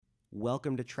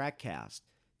Welcome to TrackCast,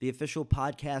 the official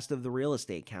podcast of the Real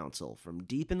Estate Council from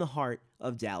deep in the heart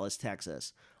of Dallas,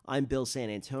 Texas. I'm Bill San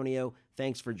Antonio.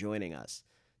 Thanks for joining us.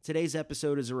 Today's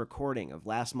episode is a recording of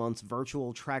last month's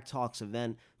virtual Track Talks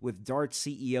event with DART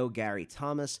CEO Gary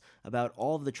Thomas about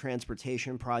all of the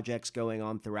transportation projects going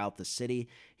on throughout the city.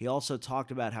 He also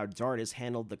talked about how DART has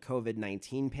handled the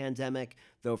COVID-19 pandemic,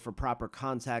 though for proper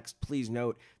context, please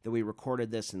note that we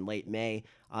recorded this in late May.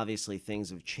 Obviously,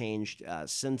 things have changed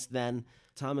since then.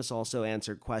 Thomas also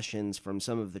answered questions from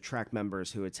some of the Track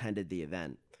members who attended the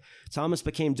event. Thomas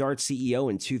became DART CEO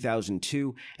in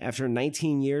 2002 after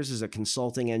 19 years as a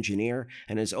consulting engineer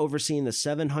and has overseen the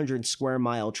 700 square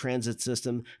mile transit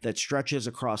system that stretches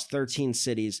across 13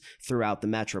 cities throughout the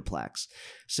Metroplex.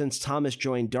 Since Thomas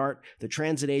joined DART, the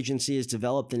transit agency has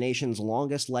developed the nation's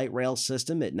longest light rail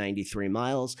system at 93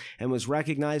 miles and was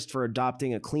recognized for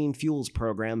adopting a clean fuels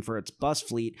program for its bus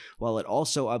fleet, while it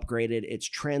also upgraded its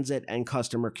transit and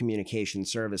customer communication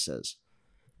services.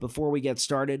 Before we get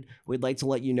started, we'd like to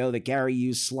let you know that Gary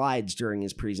used slides during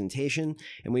his presentation,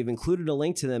 and we've included a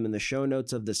link to them in the show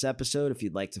notes of this episode if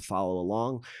you'd like to follow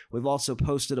along. We've also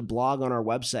posted a blog on our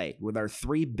website with our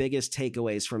 3 biggest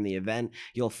takeaways from the event.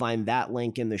 You'll find that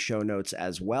link in the show notes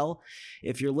as well.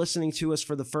 If you're listening to us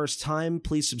for the first time,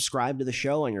 please subscribe to the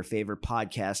show on your favorite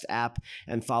podcast app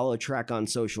and follow Track on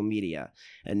social media.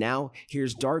 And now,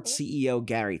 here's DART CEO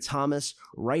Gary Thomas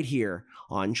right here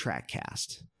on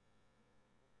TrackCast.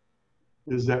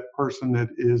 Is that person that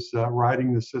is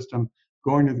riding the system,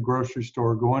 going to the grocery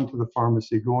store, going to the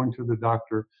pharmacy, going to the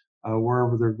doctor,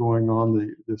 wherever they're going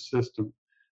on the system.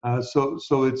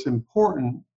 So it's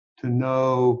important to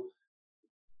know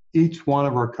each one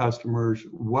of our customers,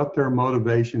 what their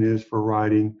motivation is for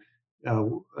riding,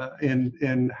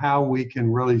 and how we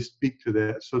can really speak to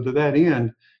that. So to that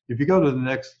end, if you go to the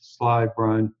next slide,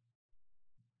 Brian,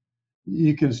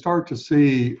 you can start to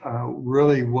see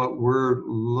really what we're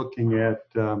looking at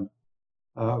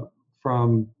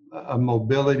from a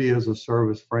mobility as a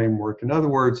service framework. In other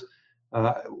words,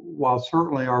 while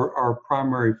certainly our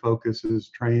primary focus is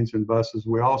trains and buses,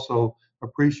 we also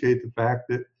appreciate the fact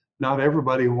that not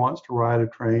everybody wants to ride a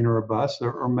train or a bus,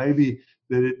 or maybe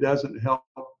that it doesn't help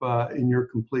in your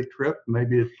complete trip.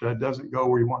 Maybe it doesn't go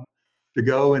where you want to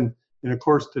go. And of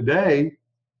course, today,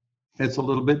 it's a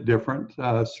little bit different,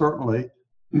 certainly.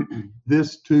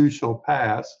 This too shall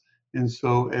pass. And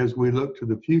so as we look to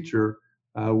the future,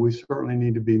 we certainly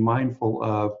need to be mindful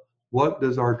of what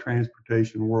does our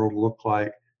transportation world look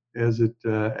like as it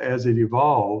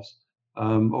evolves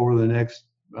over the next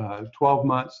 12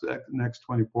 months, next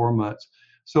 24 months.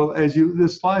 So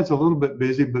this slide's a little bit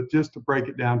busy, but just to break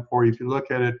it down for you, if you look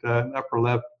at it in the upper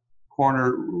left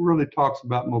corner, really talks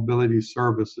about mobility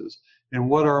services. And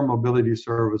what are mobility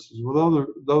services? Well,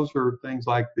 those are things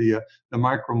like the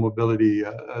micro-mobility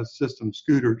system,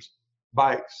 scooters,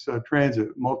 bikes,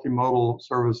 transit, multimodal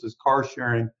services, car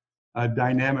sharing,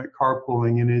 dynamic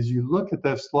carpooling. And as you look at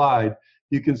that slide,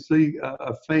 you can see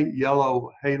a faint yellow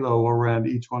halo around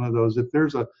each one of those. If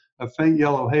there's a faint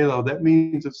yellow halo, that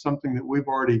means it's something that we've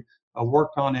already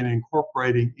worked on and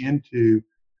incorporating into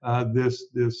this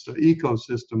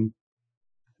ecosystem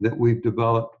that we've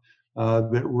developed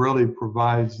that really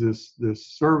provides this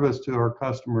service to our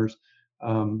customers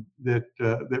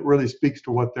that really speaks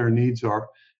to what their needs are.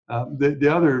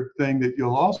 The other thing that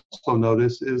you'll also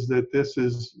notice is that this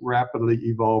is rapidly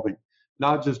evolving,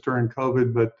 not just during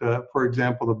COVID, but for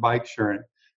example, the bike sharing.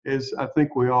 Is I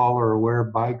think we all are aware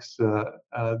bikes, the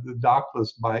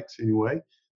dockless bikes anyway,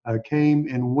 came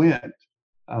and went.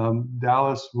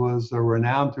 Dallas was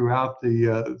renowned throughout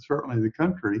certainly the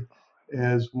country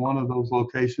as one of those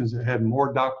locations that had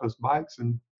more dockless bikes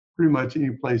than pretty much any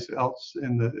place else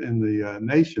in the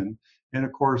nation. And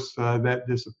of course, that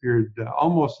disappeared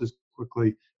almost as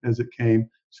quickly as it came.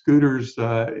 Scooters,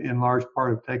 in large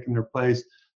part, have taken their place.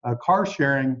 Car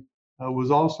sharing was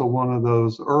also one of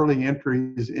those early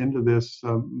entries into this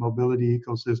mobility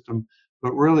ecosystem,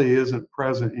 but really isn't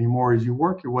present anymore. As you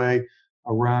work your way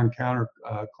around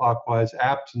counterclockwise,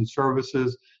 apps and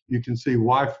services, you can see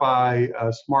Wi-Fi,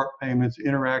 smart payments,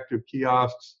 interactive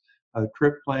kiosks,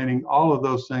 trip planning. All of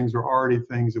those things are already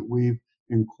things that we've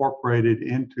incorporated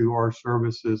into our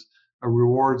services,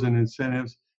 rewards and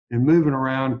incentives, and moving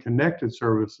around connected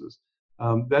services.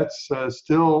 That's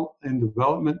still in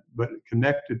development, but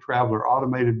connected traveler,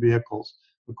 automated vehicles.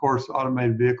 Of course,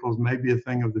 automated vehicles may be a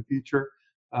thing of the future.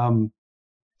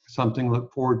 Something to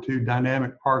look forward to.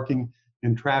 Dynamic parking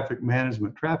and traffic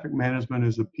management. Traffic management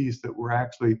is a piece that we're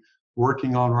actually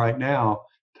working on right now,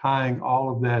 tying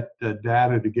all of that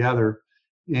data together.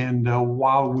 And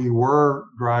while we were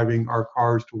driving our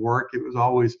cars to work, it was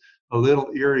always a little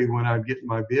eerie when I'd get in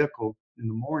my vehicle in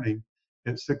the morning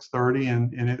at 6:30,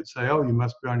 and it would say, "Oh, you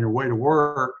must be on your way to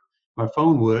work." My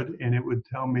phone would, and it would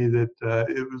tell me that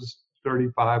it was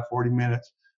 35, 40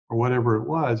 minutes or whatever it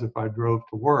was if I drove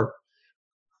to work.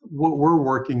 What we're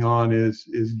working on is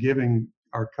giving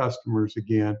our customers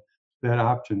again that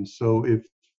option. So if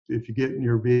you get in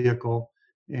your vehicle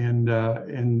and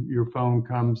your phone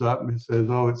comes up and it says,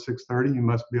 "Oh, it's 6:30, you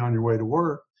must be on your way to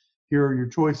work. Here are your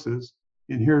choices,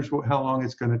 and here's how long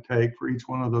it's going to take for each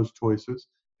one of those choices,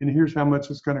 and here's how much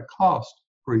it's going to cost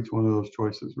for each one of those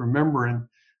choices." Remembering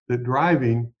that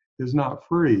driving is not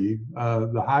free,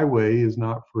 the highway is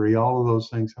not free. All of those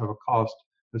things have a cost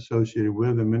associated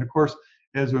with them, and of course,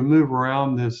 as we move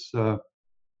around this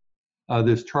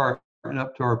chart and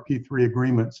up to our P3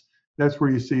 agreements, that's where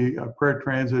you see Prayer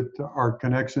Transit, our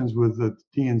connections with the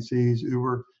TNCs,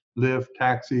 Uber, Lyft,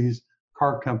 taxis,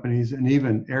 car companies, and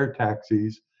even air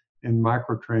taxis and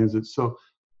microtransit. So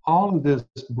all of this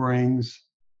brings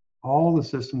all the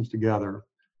systems together.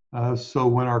 So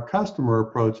when our customer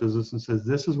approaches us and says,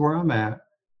 "This is where I'm at,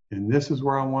 and this is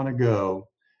where I want to go.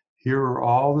 Here are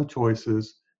all the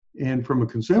choices." And from a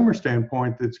consumer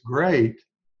standpoint, that's great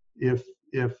if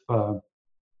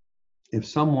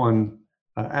someone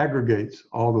aggregates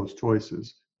all those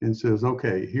choices and says,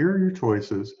 "Okay, here are your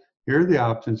choices. Here are the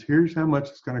options. Here's how much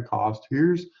it's going to cost.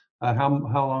 Here's how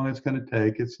long it's going to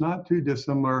take." It's not too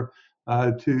dissimilar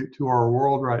to our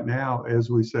world right now, as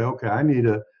we say, "Okay, I need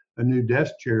a new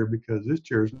desk chair because this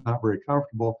chair is not very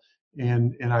comfortable."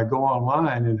 And I go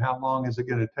online, and how long is it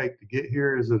going to take to get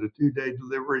here? Is it a 2-day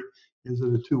delivery? Is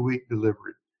it a 2-week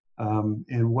delivery?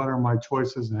 And what are my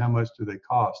choices, and how much do they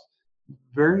cost?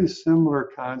 Very similar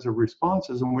kinds of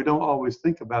responses, and we don't always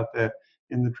think about that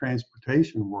in the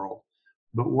transportation world.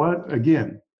 But what,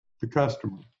 again, the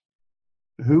customer.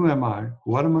 Who am I?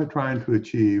 What am I trying to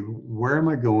achieve? Where am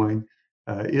I going?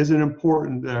 Is it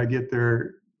important that I get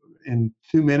there in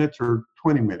 2 minutes or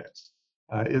 20 minutes?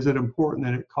 Is it important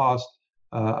that it costs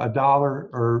 $1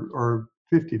 or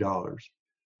 $50?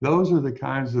 Those are the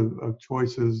kinds of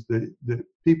choices that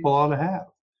people ought to have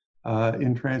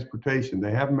in transportation.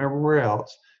 They have them everywhere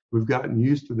else. We've gotten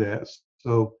used to that.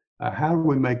 So how do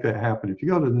we make that happen? If you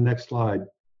go to the next slide,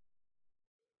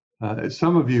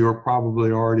 some of you are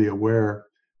probably already aware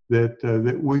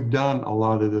that we've done a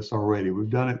lot of this already. We've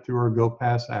done it through our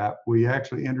GoPass app. We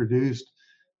actually introduced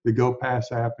the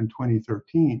GoPass app in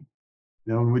 2013.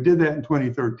 Now, when we did that in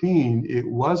 2013, it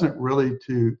wasn't really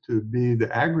to be the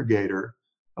aggregator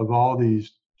of all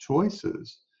these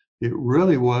choices. It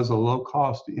really was a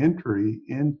low-cost entry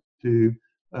into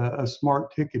a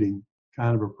smart ticketing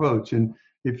kind of approach. And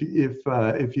if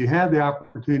you had the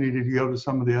opportunity to go to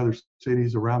some of the other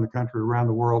cities around the country, around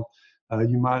the world,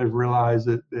 you might have realized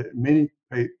that many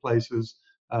places,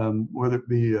 whether it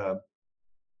be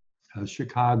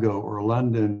Chicago or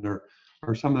London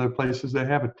or some of the places, they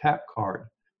have a tap card.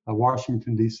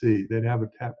 Washington, D.C., they'd have a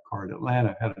tap card.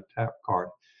 Atlanta had a tap card.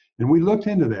 And we looked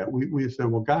into that. We said,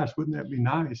 well, gosh, wouldn't that be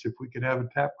nice if we could have a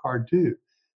tap card too?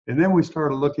 And then we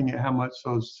started looking at how much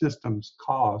those systems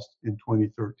cost in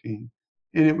 2013.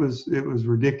 And it was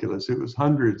ridiculous. It was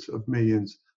hundreds of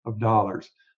millions of dollars.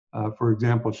 For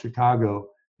example, Chicago,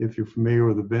 if you're familiar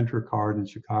with the Venture card in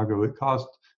Chicago, it cost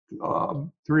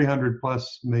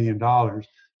 $300+ million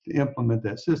to implement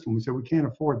that system. We said, we can't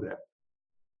afford that.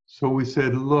 So we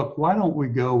said, look, why don't we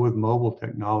go with mobile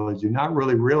technology, not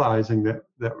really realizing that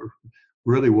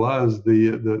really was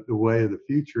the way of the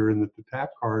future, and that the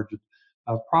tap cards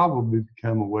probably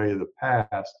become a way of the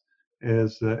past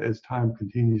as time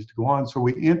continues to go on. So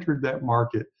we entered that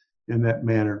market in that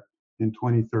manner in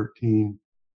 2013.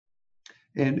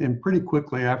 And pretty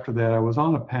quickly after that, I was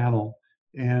on a panel,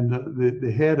 and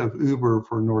the head of Uber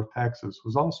for North Texas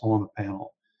was also on the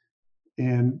panel.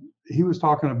 And he was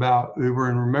talking about Uber.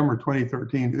 And remember,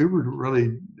 2013, Uber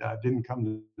really didn't come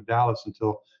to Dallas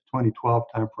until 2012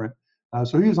 timeframe.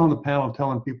 So he was on the panel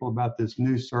telling people about this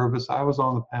new service. I was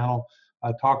on the panel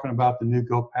talking about the new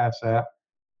GoPass app.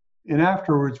 And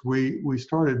afterwards, we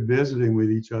started visiting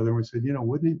with each other. And we said,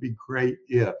 wouldn't it be great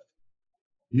if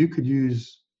you could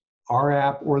use our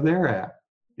app or their app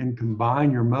and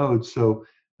combine your modes, so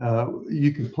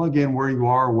you can plug in where you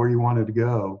are, where you wanted to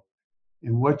go,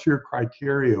 and what your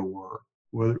criteria were,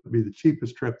 whether it be the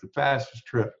cheapest trip, the fastest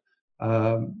trip,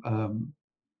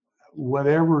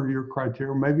 whatever your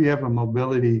criteria. Maybe you have a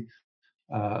mobility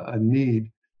a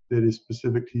need that is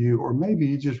specific to you, or maybe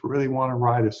you just really want to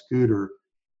ride a scooter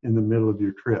in the middle of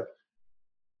your trip.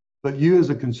 But you as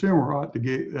a consumer ought to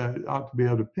be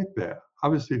able to pick that.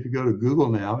 Obviously, if you go to Google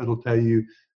now, it'll tell you,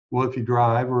 well, if you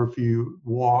drive or if you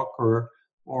walk or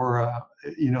or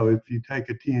if you take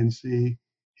a TNC,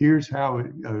 here's how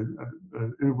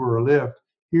Uber or Lyft,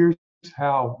 here's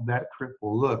how that trip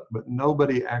will look. But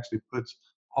nobody actually puts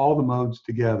all the modes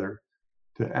together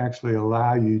to actually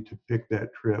allow you to pick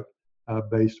that trip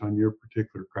based on your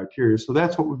particular criteria. So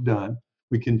that's what we've done.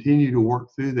 We continue to work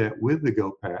through that with the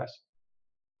GoPass.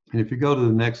 And if you go to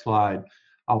the next slide,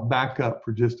 I'll back up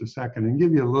for just a second and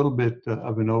give you a little bit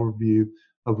of an overview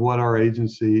of what our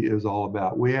agency is all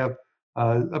about. We have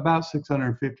about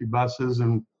 650 buses,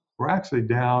 and we're actually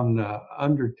down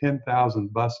under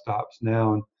 10,000 bus stops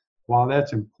now. And while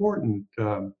that's important,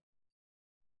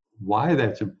 why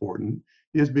that's important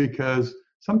is because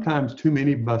sometimes too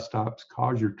many bus stops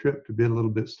cause your trip to be a little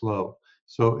bit slow.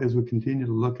 So as we continue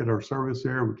to look at our service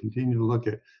area, we continue to look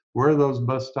at where those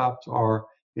bus stops are,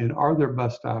 and are there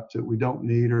bus stops that we don't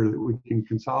need or that we can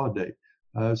consolidate.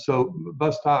 So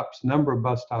bus stops, number of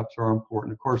bus stops are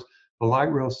important. Of course, the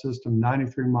light rail system,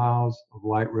 93 miles of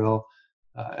light rail,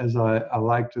 as I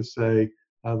like to say,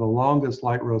 the longest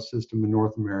light rail system in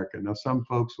North America. Now, some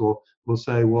folks will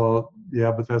say, well,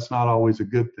 yeah, but that's not always a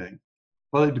good thing.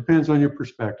 Well, it depends on your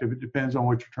perspective. It depends on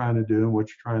what you're trying to do and what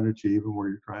you're trying to achieve and where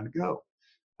you're trying to go.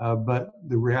 But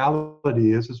the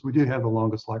reality is we do have the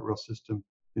longest light rail system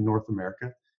in North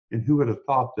America. And who would have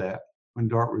thought that when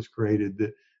DART was created,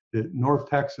 that North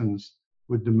Texans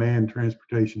would demand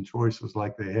transportation choices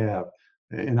like they have,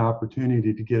 an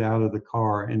opportunity to get out of the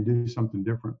car and do something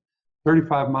different.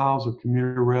 35 miles of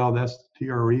commuter rail, that's the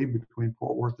TRE between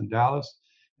Fort Worth and Dallas,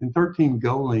 and 13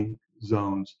 GoLink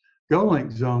zones.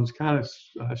 GoLink zones kind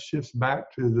of shifts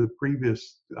back to the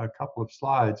previous couple of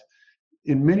slides.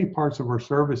 In many parts of our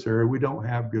service area, we don't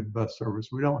have good bus service.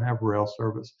 We don't have rail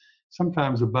service.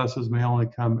 Sometimes the buses may only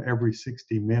come every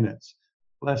 60 minutes.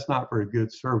 Well, that's not very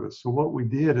good service. So what we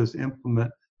did is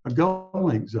implement a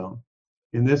GoLink zone.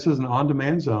 And this is an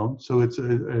on-demand zone. So it's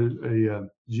a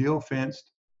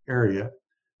geo-fenced area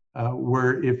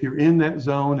where if you're in that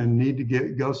zone and need to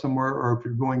go somewhere, or if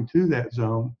you're going to that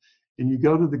zone and you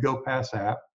go to the GoPass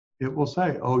app, it will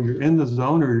say, oh, you're in the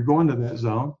zone or you're going to that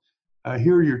zone.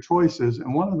 Here are your choices.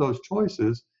 And one of those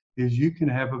choices is you can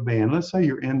have a van. Let's say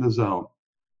you're in the zone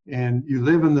and you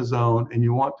live in the zone and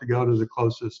you want to go to the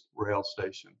closest rail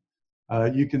station.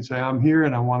 You can say, I'm here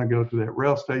and I want to go to that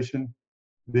rail station.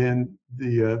 Then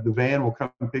the van will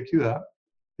come and pick you up.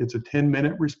 It's a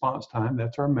 10-minute response time.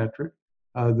 That's our metric.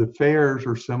 The fares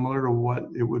are similar to what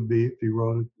it would be if you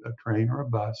rode a train or a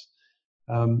bus.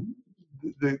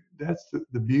 That's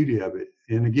the beauty of it.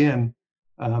 And again,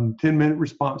 10-minute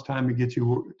response time to get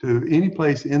you to any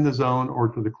place in the zone or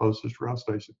to the closest rail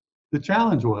station. The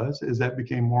challenge is that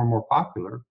became more and more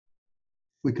popular.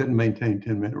 We couldn't maintain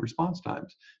 10-minute response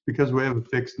times because we have a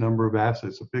fixed number of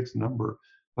assets, a fixed number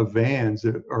of vans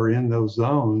that are in those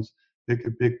zones that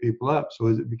could pick people up. So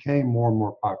as it became more and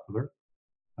more popular,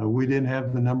 we didn't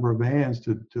have the number of vans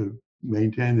to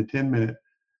maintain the 10-minute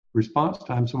response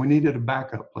time. So we needed a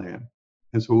backup plan.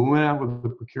 And so we went out with the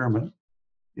procurement,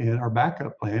 and our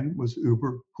backup plan was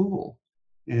Uber Pool.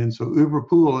 And so Uber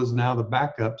Pool is now the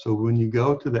backup. So when you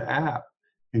go to the app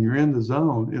and you're in the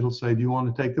zone, it'll say, do you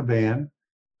want to take the van?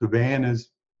 The van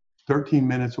is 13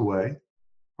 minutes away.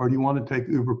 Or do you want to take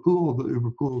Uber Pool? The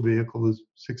Uber Pool vehicle is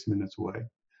 6 minutes away.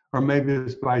 Or maybe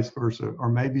it's vice versa. Or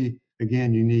maybe,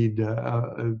 again, you need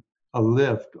a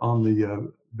lift on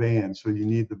the van, so you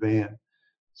need the van.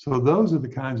 So those are the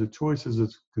kinds of choices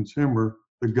as a consumer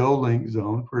the GoLink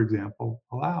zone, for example,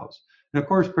 allows. And of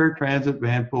course, paratransit,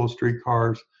 van pool,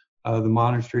 streetcars, the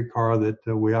modern streetcar that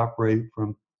we operate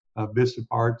from Vista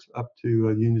Parts up to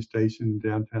Union Station in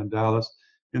downtown Dallas,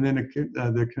 and then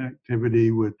the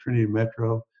connectivity with Trinity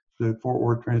Metro, the Fort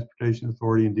Worth Transportation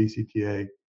Authority, and DCTA.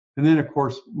 And then, of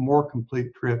course, more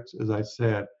complete trips, as I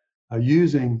said,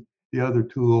 using the other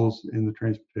tools in the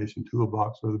transportation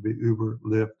toolbox, whether it be Uber,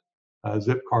 Lyft,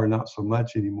 Zipcar, not so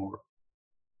much anymore.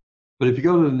 But if you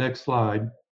go to the next slide,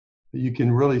 you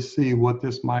can really see what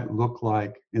this might look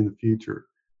like in the future.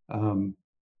 And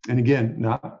again,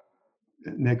 not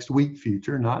next week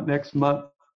future, not next month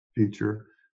future,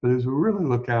 but as we really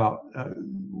look out,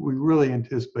 we really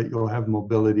anticipate you'll have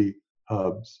mobility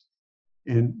hubs.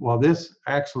 And while this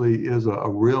actually is a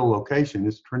real location,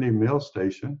 it's Trinity Mill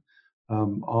Station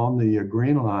on the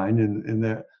Green Line, and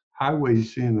that highway you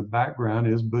see in the background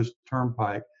is Bush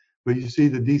Turnpike. But you see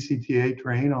the DCTA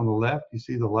train on the left, you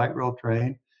see the light rail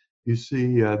train, you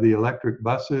see the electric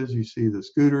buses, you see the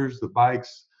scooters, the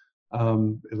bikes,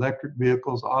 electric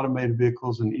vehicles, automated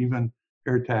vehicles, and even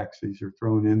air taxis are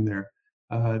thrown in there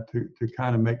to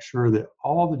kind of make sure that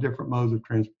all the different modes of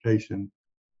transportation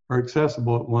are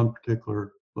accessible at one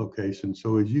particular location.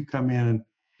 So as you come in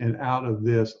And out of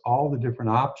this, all the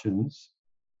different options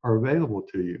are available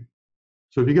to you.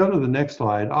 So if you go to the next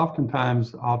slide,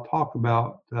 oftentimes I'll talk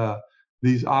about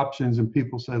these options and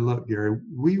people say, look, Gary,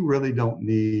 we really don't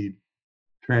need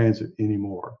transit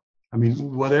anymore. I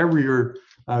mean, whatever you're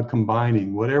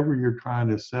combining, whatever you're trying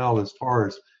to sell as far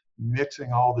as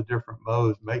mixing all the different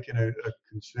modes, making a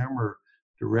consumer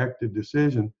directed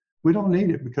decision, we don't need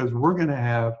it because we're going to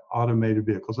have automated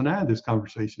vehicles. And I had this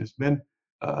conversation, it's been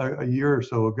a year or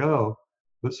so ago,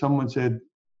 but someone said,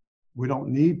 we don't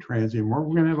need transit anymore,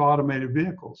 we're going to have automated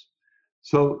vehicles.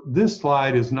 So this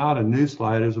slide is not a new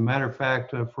slide. As a matter of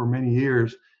fact, for many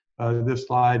years, this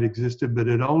slide existed, but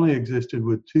it only existed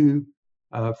with two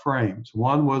frames.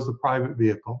 One was the private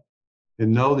vehicle.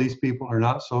 And no, these people are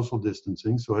not social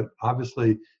distancing, so it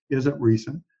obviously isn't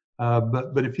recent.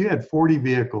 But if you had 40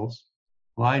 vehicles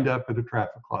lined up at a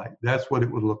traffic light, that's what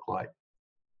it would look like.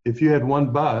 If you had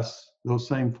one bus, those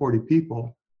same 40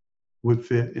 people would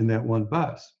fit in that one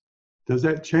bus. Does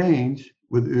that change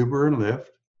with Uber and Lyft?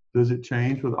 Does it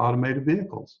change with automated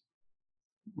vehicles?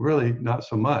 Really, not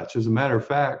so much. As a matter of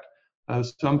fact,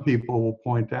 some people will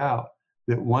point out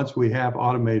that once we have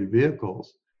automated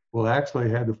vehicles, we'll actually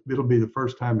have, it'll be the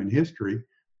first time in history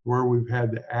where we've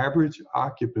had the average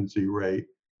occupancy rate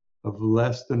of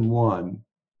less than 1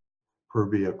 per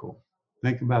vehicle.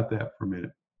 Think about that for a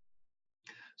minute.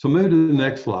 So move to the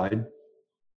next slide.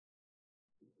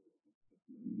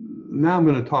 Now I'm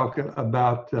going to talk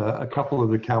about a couple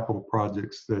of the capital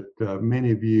projects that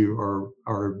many of you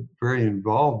are very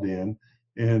involved in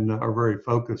and are very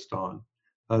focused on.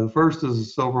 The first is the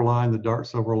Silver Line, the DART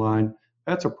Silver Line.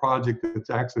 That's a project that's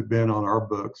actually been on our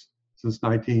books since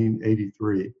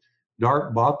 1983.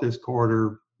 DART bought this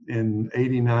corridor in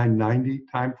 89, 90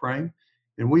 timeframe,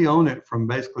 and we own it from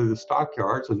basically the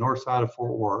stockyards, the north side of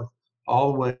Fort Worth,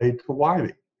 all the way to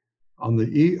Wylie. On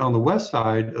the west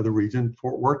side of the region,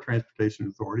 Fort Worth Transportation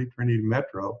Authority, Trinity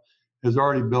Metro, has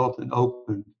already built and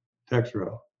opened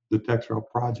TexRail, the TexRail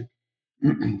project.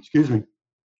 Excuse me.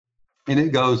 And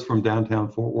it goes from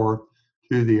downtown Fort Worth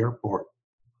to the airport.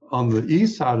 On the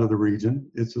east side of the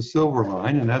region, it's the Silver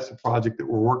Line, and that's a project that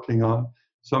we're working on.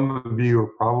 Some of you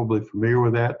are probably familiar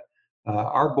with that.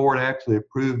 Our board actually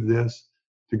approved this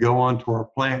to go onto our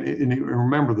plan. And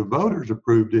remember, the voters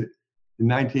approved it in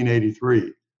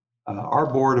 1983. Our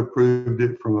board approved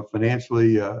it from a financial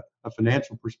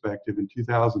perspective in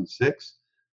 2006.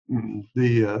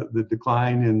 The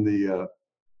decline in the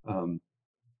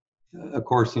of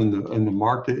course, in the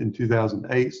market in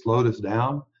 2008 slowed us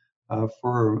down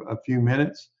for a few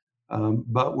minutes,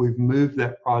 but we've moved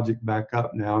that project back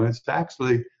up now, and it's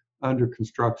actually under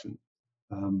construction.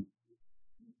 The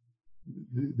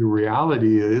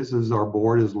reality is our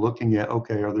board is looking at,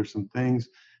 okay, are there some things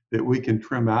that we can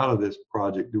trim out of this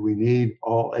project? Do we need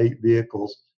all 8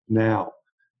 vehicles now?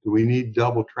 Do we need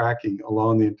double tracking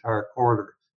along the entire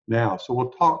corridor now? So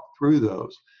we'll talk through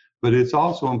those. But it's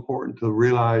also important to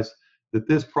realize that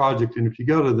this project, and if you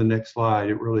go to the next slide,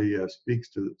 it really speaks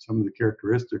to some of the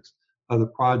characteristics of the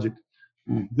project.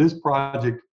 This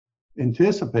project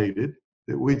anticipated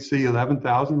that we'd see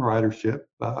 11,000 ridership,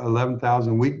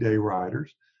 11,000 weekday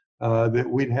riders, that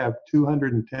we'd have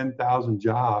 210,000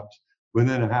 jobs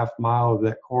within a half mile of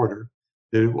that corridor,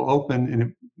 that it will open, and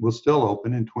it will still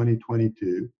open in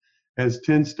 2022, has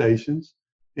 10 stations.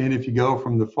 And if you go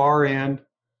from the far end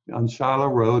on Shiloh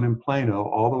Road in Plano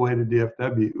all the way to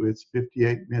DFW, it's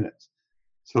 58 minutes.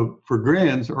 So for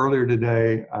grins, earlier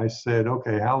today, I said,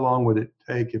 okay, how long would it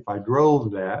take if I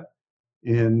drove that?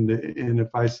 And if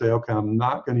I say, okay, I'm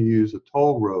not going to use a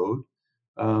toll road,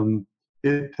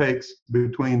 it takes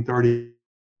between 30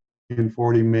 and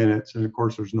 40 minutes, and of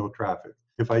course there's no traffic.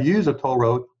 If I use a toll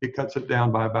road, it cuts it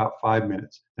down by about 5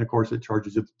 minutes, and of course it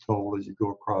charges you the toll as you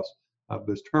go across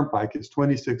this turnpike. It's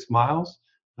 26 miles.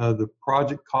 The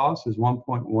project cost is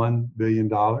 $1.1 billion,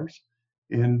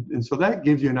 and so that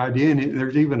gives you an idea, and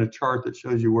there's even a chart that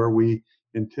shows you where we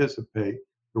anticipate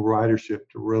the ridership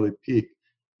to really peak.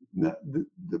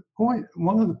 The point,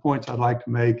 one of the points I'd like to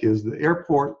make is the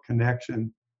airport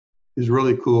connection is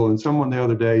really cool. And someone the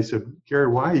other day said, Gary,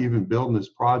 why are you even building this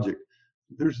project?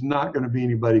 There's not going to be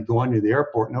anybody going to the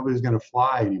airport. Nobody's going to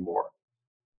fly anymore.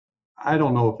 I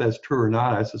don't know if that's true or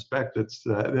not. I suspect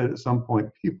that at some point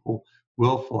people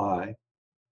will fly.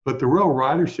 But the real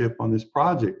ridership on this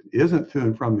project isn't to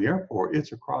and from the airport.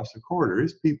 It's across the corridor.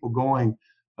 It's people going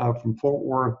from Fort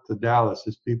Worth to Dallas.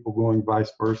 It's people going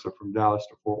vice versa from Dallas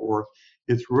to Fort Worth.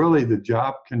 It's really the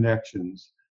job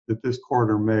connections that this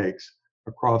corridor makes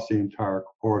across the entire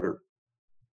corridor.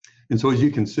 And so as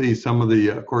you can see, some of the,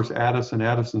 of course,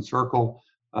 Addison Circle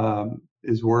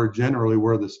is generally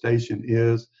where the station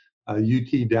is.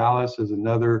 UT Dallas is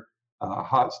another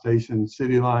hot station.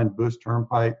 City Line, Bush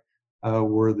Turnpike,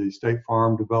 where the State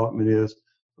Farm development is.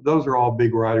 Those are all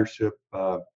big ridership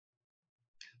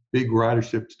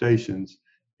stations.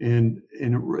 And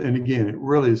again, it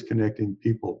really is connecting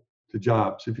people to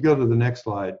jobs. If you go to the next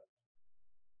slide,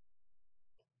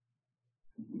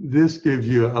 this gives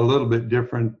you a little bit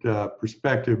different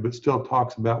perspective, but still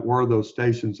talks about where those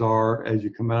stations are as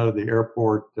you come out of the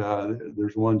airport.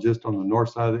 There's one just on the north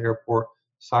side of the airport,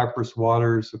 Cypress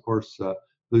Waters, of course,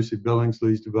 Lucy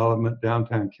Billingsley's development,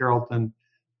 downtown Carrollton.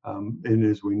 And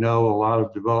as we know, a lot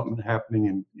of development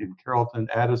happening in Carrollton.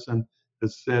 Addison,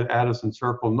 as said, Addison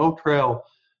Circle, no trail.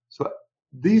 So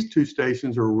these two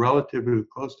stations are relatively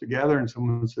close together, and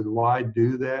someone said, why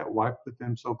do that? Why put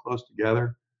them so close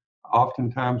together?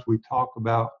 Oftentimes we talk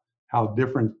about how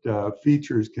different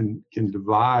features can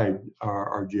divide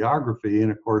our geography,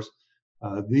 and of course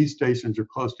these stations are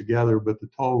close together, but the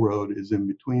toll road is in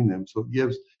between them, so it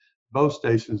gives both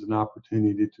stations an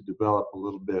opportunity to develop a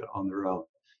little bit on their own.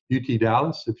 UT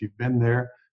Dallas, if you've been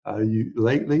there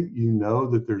lately, you know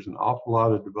that there's an awful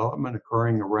lot of development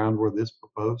occurring around where this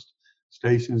proposed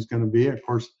station is going to be. Of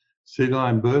course, City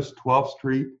Line Bush, 12th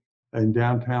Street, in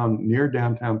downtown, near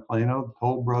downtown Plano. The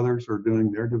Toll Brothers are doing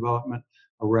their development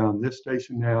around this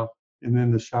station now, and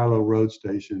then the Shiloh Road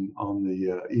station on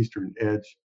the eastern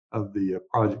edge of the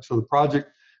project. So the project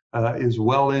is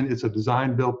well in, it's a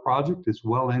design build project. It's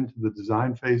well into the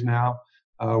design phase now.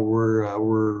 We're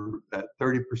at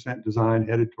 30% design,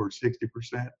 headed towards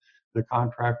 60%. The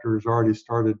contractor has already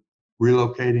started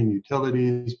relocating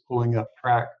utilities, pulling up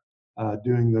track,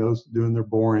 doing their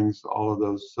borings, all of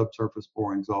those subsurface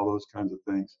borings, all those kinds of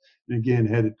things. And again,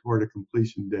 headed toward a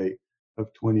completion date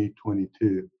of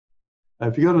 2022.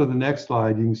 If you go to the next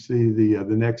slide, you can see the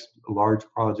next large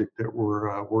project that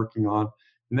we're working on,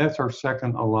 and that's our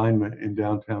second alignment in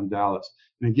downtown Dallas.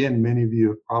 And again, many of you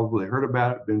have probably heard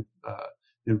about it, been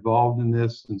involved in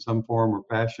this in some form or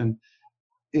fashion.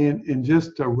 And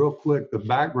just real quick, the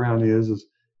background is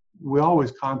we always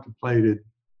contemplated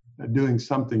doing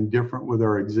something different with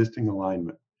our existing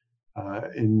alignment.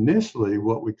 Initially,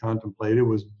 what we contemplated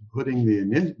was putting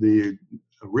the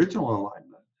original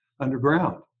alignment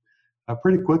underground.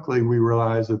 Pretty quickly, we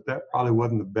realized that probably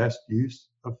wasn't the best use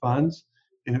of funds,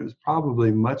 and it was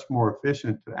probably much more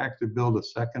efficient to actually build a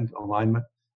second alignment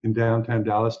in downtown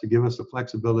Dallas to give us the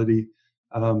flexibility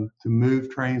to move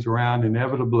trains around.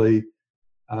 Inevitably,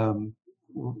 in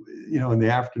the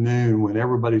afternoon when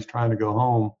everybody's trying to go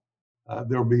home,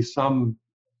 there'll be some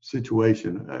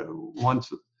situation.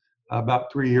 Once,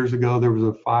 about 3 years ago, there was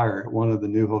a fire at one of the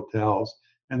new hotels,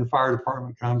 and the fire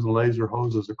department comes and lays their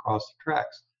hoses across the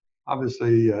tracks.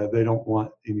 Obviously, they don't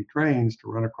want any trains to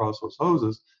run across those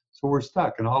hoses, so we're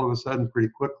stuck. And all of a sudden, pretty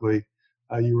quickly,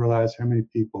 you realize how many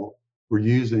people were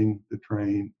using the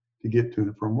train to get to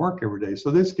and from work every day.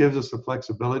 So this gives us the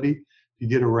flexibility to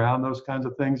get around those kinds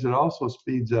of things. It also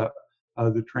speeds up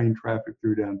the train traffic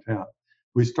through downtown.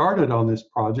 We started on this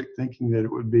project thinking that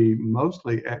it would be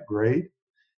mostly at grade.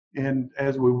 And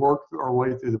as we worked our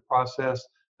way through the process,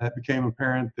 it became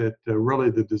apparent that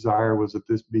really the desire was that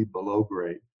this be below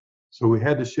grade. So we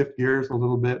had to shift gears a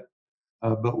little bit,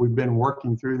 but we've been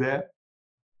working through that,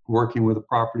 working with the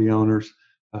property owners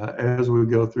as we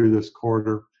go through this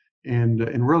corridor.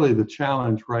 And really the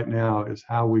challenge right now is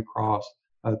how we cross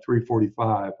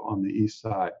 345 on the east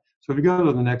side. So if you go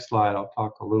to the next slide, I'll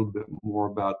talk a little bit more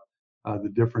about the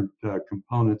different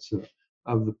components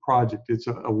of the project. It's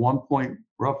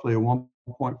roughly a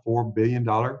 $1.4 billion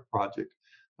project.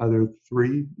 There are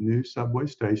 3 new subway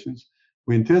stations.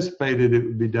 We anticipated it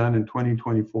would be done in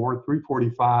 2024.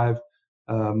 345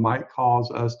 might cause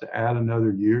us to add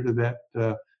another year to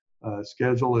that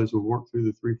schedule as we work through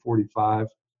the 345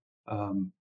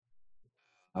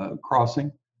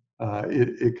 crossing.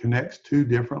 It connects 2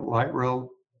 different light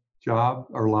rail job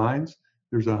or lines.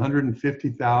 There's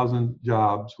 150,000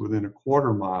 jobs within a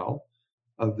quarter mile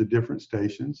of the different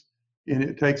stations, and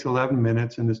it takes 11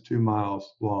 minutes and is 2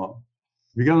 miles long.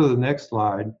 If you go to the next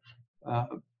slide,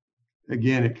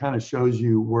 again, it kind of shows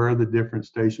you where the different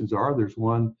stations are. There's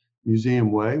one,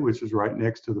 Museum Way, which is right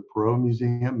next to the Perot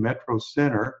Museum, Metro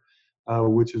Center,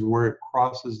 which is where it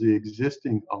crosses the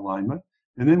existing alignment.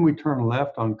 And then we turn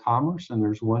left on Commerce, and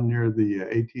there's one near the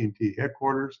AT&T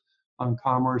headquarters on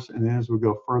Commerce. And then as we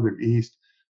go further east,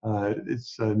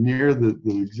 it's near the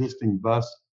existing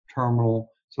bus terminal.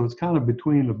 So it's kind of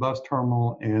between the bus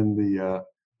terminal and the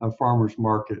farmers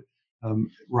market,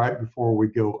 right before we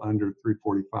go under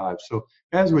 345. So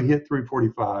as we hit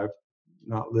 345,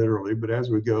 not literally, but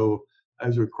as we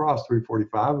cross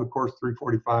 345, of course,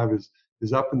 345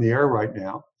 is up in the air right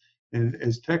now. And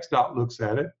as TxDOT looks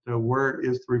at it, where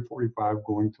is 345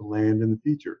 going to land in the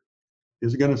future?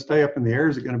 Is it going to stay up in the air?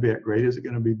 Is it going to be at grade? Is it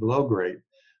going to be below grade?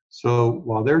 So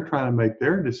while they're trying to make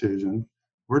their decision,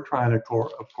 we're trying to,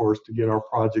 of course, to get our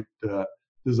project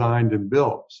designed and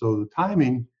built. So the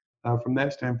timing from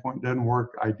that standpoint doesn't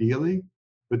work ideally,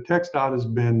 but TxDOT has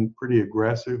been pretty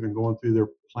aggressive in going through their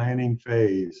planning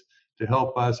phase to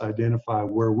help us identify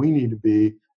where we need to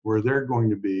be, where they're going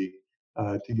to be,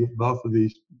 to get both of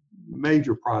these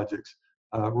major projects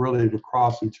really to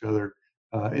cross each other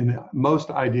in the most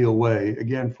ideal way,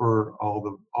 again, for all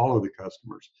of the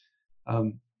customers.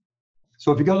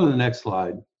 So if you go to the next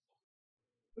slide,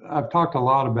 I've talked a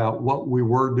lot about what we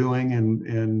were doing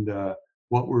and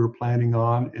what we were planning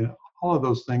on, and all of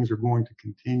those things are going to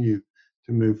continue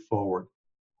to move forward.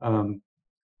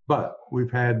 But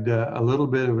we've had a little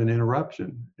bit of an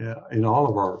interruption in all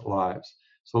of our lives.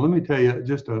 So let me tell you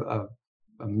just a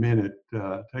minute,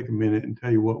 take a minute and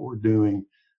tell you what we're doing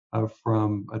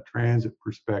from a transit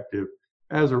perspective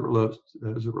as it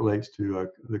relates to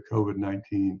the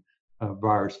COVID-19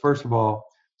 virus. First of all,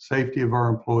 safety of our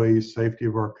employees, safety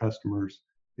of our customers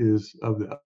is of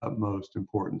the utmost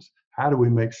importance. How do we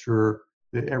make sure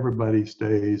that everybody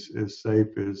stays as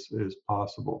safe as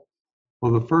possible?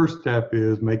 Well, the first step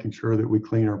is making sure that we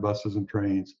clean our buses and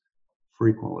trains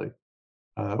frequently.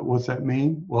 What's that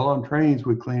mean? Well, on trains,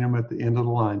 we clean them at the end of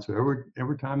the line. So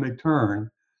every time they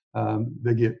turn,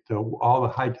 they get all the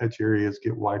high-touch areas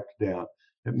get wiped down.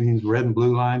 That means red and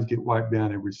blue lines get wiped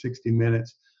down every 60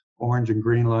 minutes. Orange and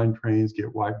green line trains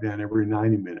get wiped down every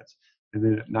 90 minutes. And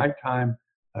then at nighttime,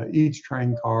 each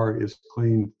train car is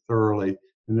cleaned thoroughly.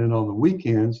 And then on the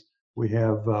weekends, we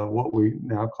have what we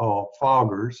now call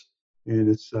foggers. And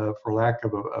it's, for lack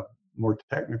of a more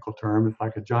technical term, it's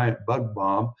like a giant bug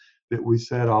bomb that we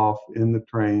set off in the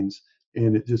trains,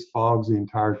 and it just fogs the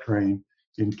entire train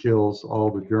and kills all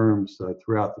the germs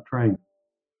throughout the train.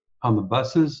 On the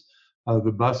buses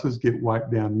get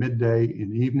wiped down midday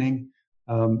and evening.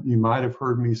 You might have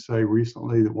heard me say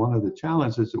recently that one of the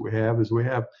challenges that we have is we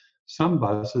have some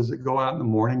buses that go out in the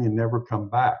morning and never come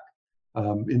back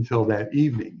until that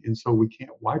evening. And so we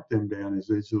can't wipe them down as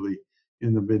easily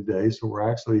in the midday. So we're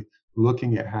actually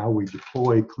looking at how we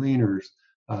deploy cleaners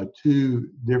to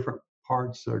different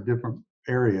parts or different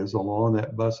areas along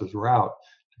that bus's route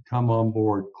to come on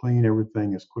board, clean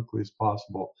everything as quickly as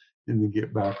possible, and then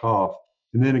get back off.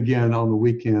 And then again, on the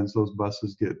weekends, those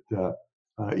buses get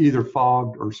either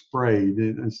fogged or sprayed.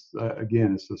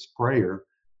 Again, it's a sprayer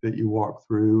that you walk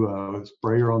through, a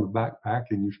sprayer on the backpack,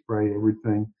 and you spray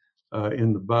everything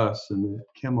in the bus, and the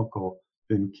chemical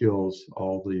then kills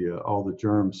all the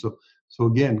germs. So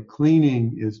again,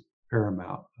 cleaning is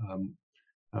paramount.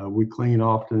 We clean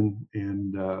often,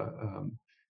 and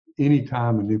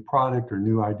anytime a new product or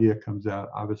new idea comes out,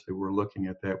 obviously we're looking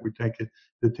at that. We take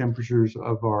the temperatures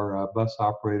of our bus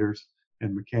operators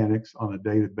and mechanics on a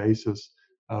daily basis.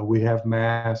 We have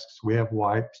masks, we have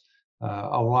wipes,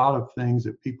 a lot of things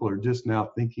that people are just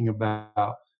now thinking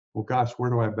about. Well, gosh, where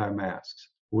do I buy masks?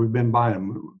 We've been buying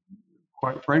them.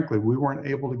 Quite frankly, we weren't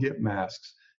able to get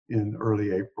masks in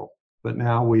early April, but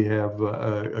now we have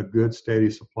a good steady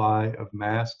supply of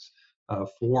masks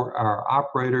for our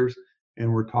operators,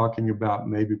 and we're talking about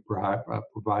maybe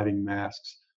providing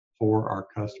masks for our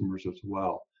customers as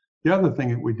well. The other thing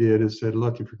that we did is said,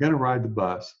 look, if you're going to ride the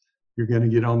bus, you're going to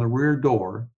get on the rear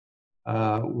door.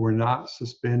 We're not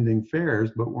suspending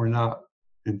fares, but we're not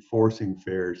enforcing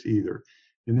fares either.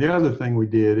 And the other thing we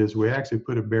did is we actually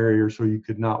put a barrier so you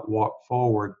could not walk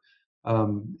forward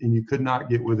and you could not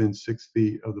get within 6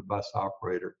 feet of the bus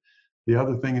operator. The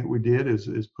other thing that we did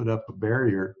is put up a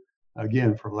barrier.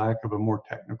 Again, for lack of a more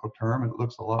technical term, it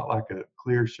looks a lot like a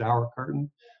clear shower curtain.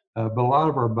 But a lot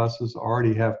of our buses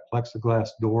already have plexiglass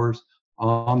doors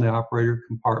on the operator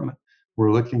compartment.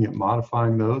 We're looking at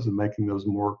modifying those and making those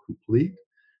more complete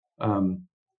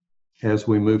as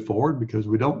we move forward, because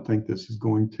we don't think this is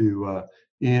going to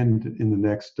end in the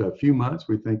next few months.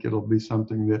 We think it'll be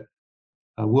something that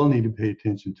we'll need to pay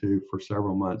attention to for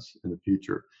several months in the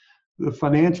future. The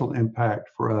financial impact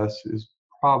for us is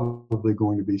probably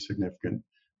going to be significant.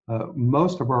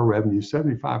 Most of our revenue,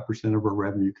 75% of our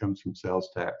revenue, comes from sales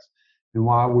tax. And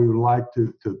while we would like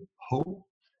to hope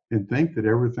and think that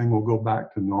everything will go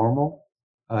back to normal,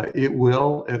 it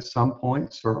will at some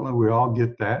point. Certainly, we all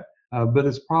get that. But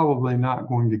it's probably not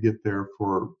going to get there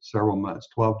for several months,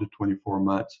 12 to 24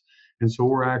 months. And so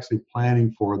we're actually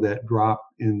planning for that drop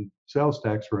in sales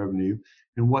tax revenue.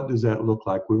 And what does that look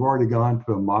like? We've already gone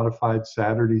to a modified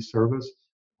Saturday service.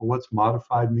 Well, what's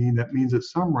modified mean? That means that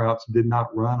some routes did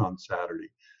not run on Saturday.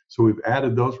 So we've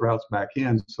added those routes back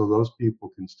in so those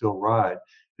people can still ride.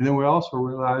 And then we also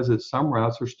realize that some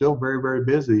routes are still very, very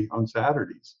busy on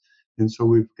Saturdays. And so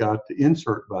we've got to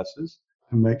insert buses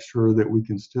to make sure that we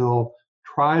can still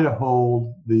try to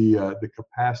hold the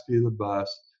capacity of the bus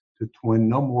to 20,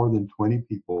 no more than 20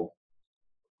 people.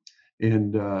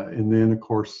 And then, of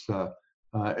course,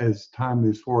 as time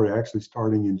moves forward, actually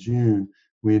starting in June,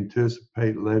 we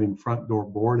anticipate letting front door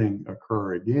boarding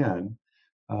occur again,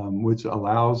 which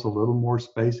allows a little more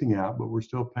spacing out, but we're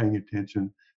still paying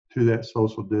attention to that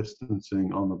social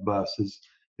distancing on the bus.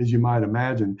 As you might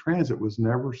imagine, transit was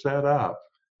never set up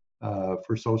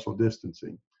for social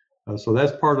distancing. So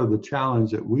that's part of the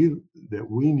challenge that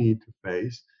we need to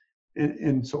face.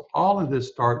 And so all of this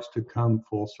starts to come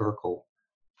full circle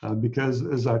because,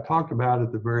 as I talked about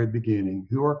at the very beginning,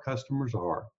 who our customers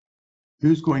are,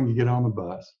 who's going to get on the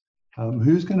bus,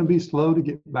 who's going to be slow to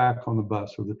get back on the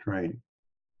bus or the train.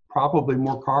 Probably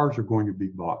more cars are going to be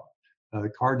bought. The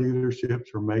car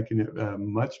dealerships are making it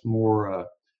much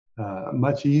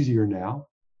easier now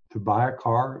to buy a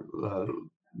car.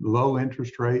 Low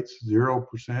interest rates,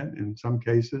 0% in some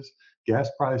cases. Gas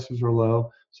prices are low.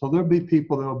 So there'll be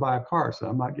people that will buy a car. So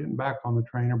I'm not getting back on the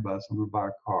train or bus. I'm going to buy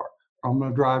a car. Or I'm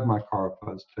going to drive my car if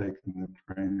I was taking the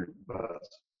train or the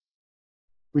bus.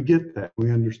 We get that.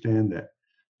 We understand that.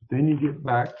 But then you get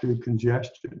back to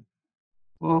congestion.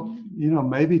 Well,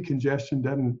 maybe congestion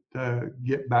doesn't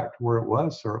get back to where it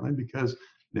was, certainly, because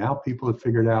now people have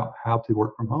figured out how to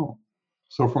work from home.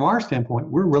 So from our standpoint,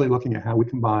 we're really looking at how we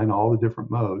combine all the different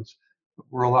modes.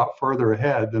 We're a lot further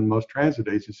ahead than most transit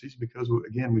agencies because,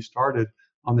 again, we started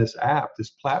on this app,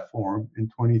 this platform in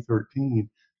 2013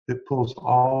 that pulls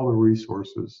all the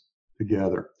resources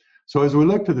together. So as we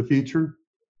look to the future,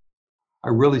 I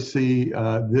really see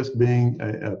this being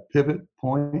a pivot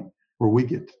point where we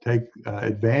get to take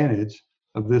advantage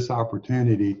of this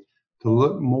opportunity to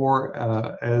look more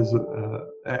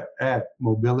at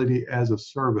mobility as a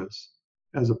service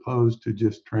as opposed to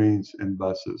just trains and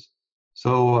buses.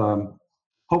 So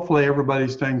hopefully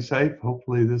everybody's staying safe.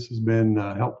 Hopefully this has been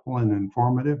helpful and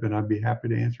informative, and I'd be happy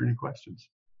to answer any questions.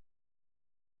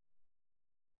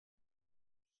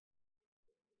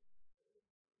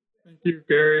 Thank you,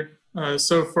 Gary.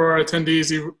 So for our attendees,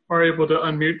 you are able to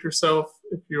unmute yourself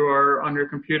if you are on your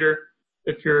computer.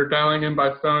 If you're dialing in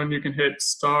by phone, you can hit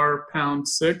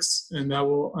 *6, and that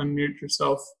will unmute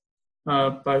yourself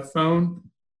by phone.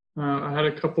 I had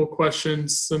a couple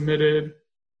questions submitted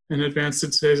in advance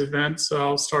of today's event, so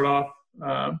I'll start off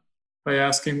by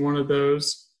asking one of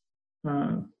those.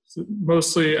 So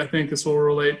mostly, I think this will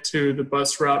relate to the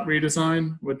bus route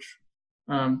redesign, which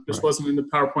just wasn't in the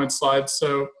PowerPoint slides.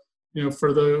 So,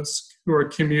 for those who are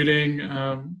commuting,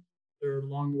 there are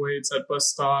long waits at bus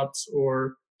stops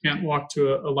or can't walk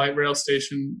to a light rail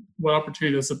station, what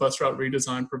opportunity does the bus route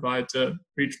redesign provide to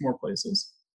reach more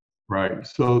places? Right.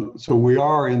 So we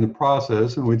are in the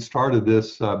process, and we'd started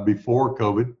this before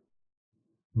COVID,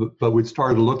 but we'd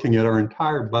started looking at our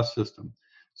entire bus system.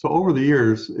 So over the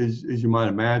years, as you might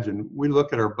imagine, we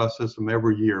look at our bus system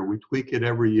every year. We tweak it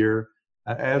every year.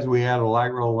 As we add a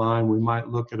light rail line, we might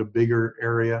look at a bigger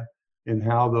area and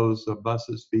how those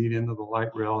buses feed into the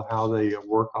light rail, how they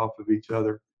work off of each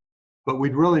other. But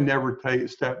we'd really never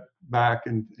step back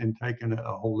and taken a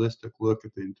holistic look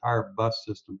at the entire bus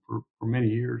system for many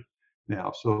years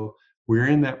now. So we're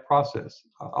in that process.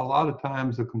 A lot of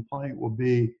times the complaint will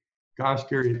be, gosh,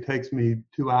 Gary, it takes me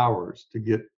 2 hours to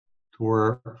get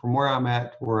to from where I'm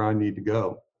at to where I need to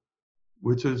go,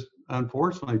 which is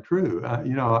unfortunately true.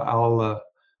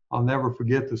 I'll never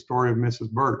forget the story of Mrs.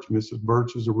 Birch. Mrs.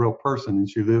 Birch is a real person, and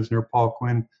she lives near Paul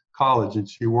Quinn College, and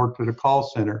she worked at a call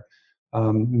center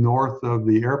north of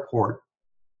the airport.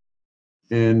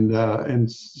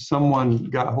 And someone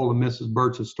got hold of Mrs.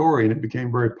 Birch's story, and it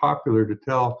became very popular to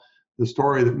tell the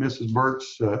story that Mrs. Birch,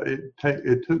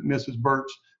 it took Mrs.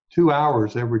 Birch 2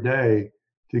 hours every day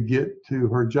to get to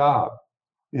her job.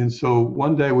 And so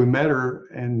one day we met her,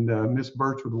 and Miss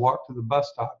Birch would walk to the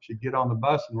bus stop. She'd get on the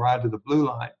bus and ride to the Blue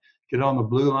Line, get on the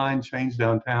Blue Line, change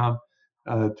downtown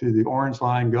to the Orange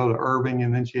Line, go to Irving,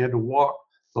 and then she had to walk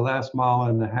the last mile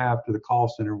and a half to the call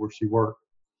center where she worked.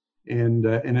 And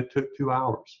it took 2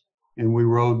 hours, and we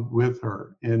rode with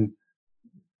her. And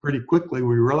pretty quickly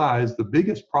we realized the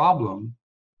biggest problem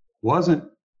wasn't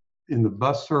in the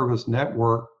bus service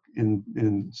network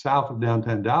in south of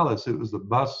downtown Dallas. It was the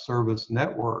bus service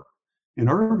network in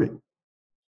Irving,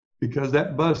 because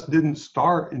that bus didn't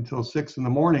start until 6 in the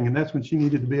morning, and that's when she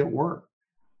needed to be at work.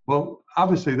 Well,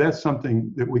 obviously that's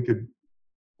something that we could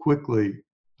quickly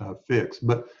fix,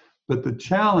 but the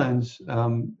challenge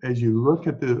as you look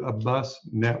at a bus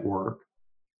network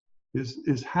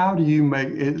is how do you make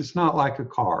it? It's not like a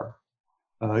car.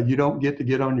 You don't get to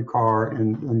get on your car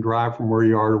and drive from where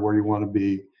you are to where you want to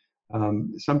be.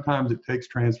 Sometimes it takes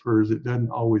transfers. It doesn't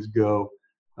always go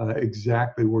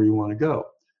exactly where you want to go.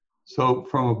 So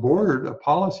from a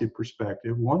policy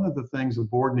perspective, one of the things the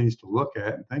board needs to look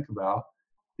at and think about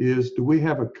is, do we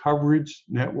have a coverage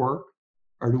network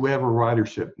or do we have a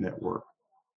ridership network?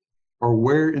 Or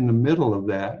where in the middle of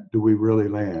that do we really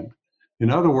land? In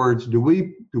other words, do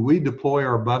we deploy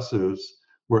our buses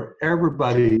where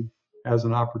everybody has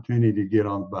an opportunity to get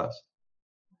on the bus?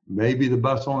 Maybe the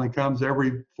bus only comes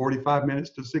every 45 minutes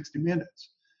to 60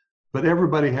 minutes, but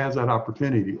everybody has that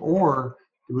opportunity. Or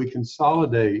do we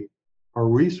consolidate our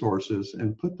resources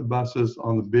and put the buses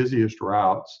on the busiest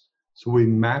routes so we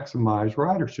maximize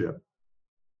ridership?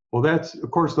 Well,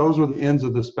 of course, those are the ends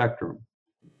of the spectrum.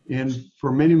 And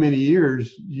for many, many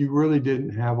years, you really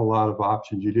didn't have a lot of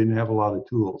options. You didn't have a lot of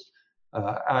tools.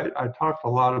 I talked a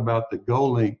lot about the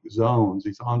GoLink zones,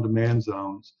 these on-demand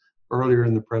zones, earlier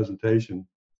in the presentation.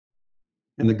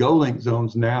 And the GoLink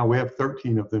zones now, we have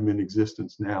 13 of them in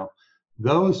existence now.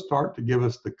 Those start to give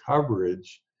us the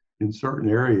coverage in certain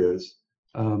areas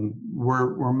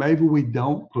where maybe we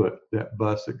don't put that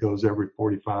bus that goes every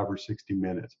 45 or 60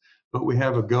 minutes, but we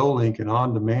have a GoLink, an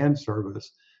on-demand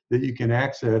service that you can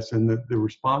access, and the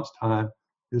response time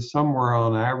is somewhere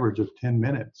on average of 10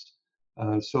 minutes.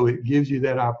 So it gives you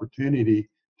that opportunity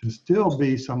to still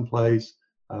be someplace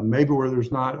maybe where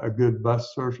there's not a good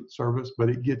bus service, but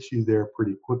it gets you there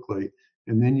pretty quickly.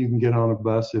 And then you can get on a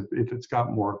bus if it's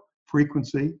got more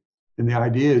frequency. And the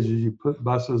idea is you put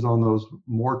buses on those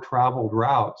more traveled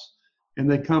routes and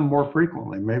they come more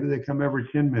frequently. Maybe they come every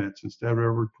 10 minutes instead of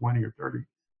every 20 or 30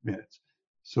 minutes.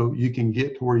 So you can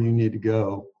get to where you need to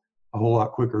go a whole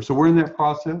lot quicker. So we're in that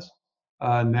process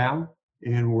now,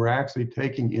 and we're actually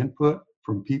taking input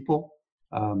from people.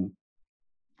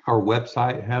 Our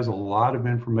website has a lot of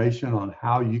information on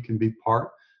how you can be part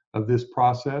of this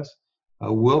process.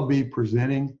 We'll be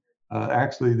presenting,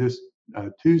 actually this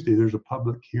Tuesday, there's a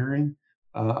public hearing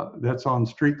that's on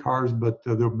streetcars, but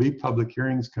there'll be public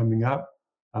hearings coming up,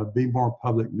 be more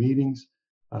public meetings.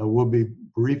 We'll be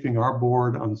briefing our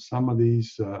board on some of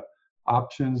these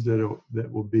options that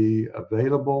will be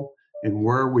available and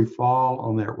where we fall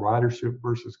on that ridership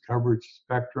versus coverage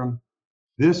spectrum.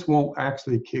 This won't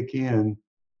actually kick in,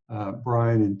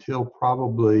 Brian, until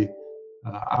probably,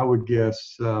 I would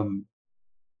guess,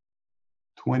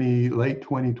 late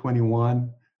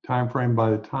 2021 timeframe.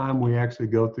 By the time we actually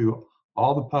go through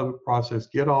all the public process,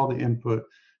 get all the input,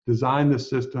 design the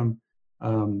system,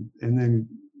 and then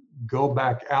go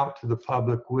back out to the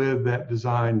public with that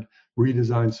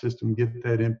redesigned system, get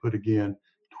that input again,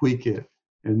 tweak it,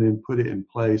 and then put it in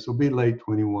place. It'll be late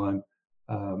 21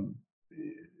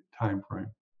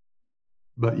 timeframe.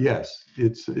 But yes,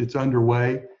 it's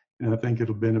underway, and I think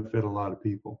it'll benefit a lot of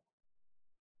people.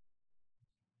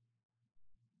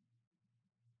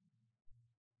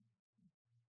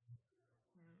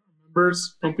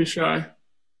 Members, don't be shy.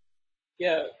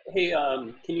 Yeah. Hey,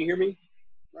 can you hear me,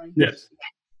 Ryan? Yes.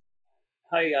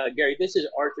 Hi, Gary. This is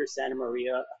Arthur Santa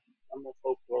Maria. I'm with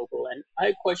Hope Global, and I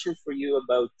have a question for you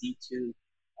about D2. You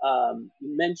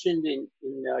mentioned in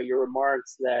your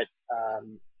remarks that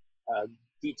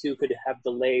D2 could have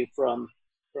delay from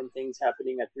things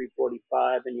happening at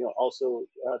 345, and you also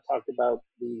talked about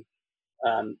the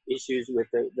issues with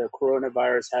the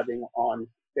coronavirus having on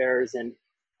fares and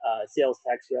sales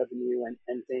tax revenue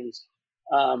and things.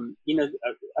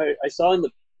 I saw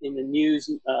in the news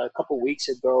a couple weeks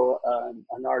ago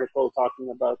an article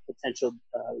talking about potential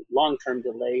long-term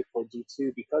delay for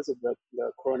D2 because of the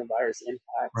coronavirus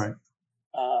impact. Right.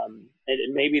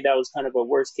 And maybe that was kind of a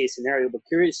worst case scenario, but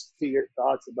curious to your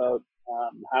thoughts about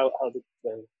how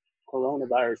the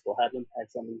coronavirus will have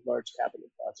impacts on these large capital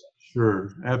projects.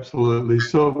 Sure, absolutely.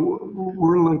 So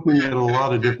we're looking at a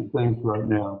lot of different things right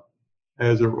now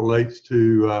as it relates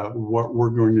to what we're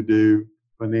going to do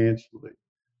financially.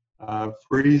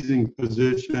 Freezing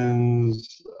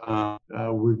positions,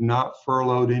 we've not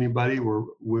furloughed anybody.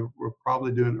 We're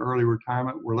probably doing early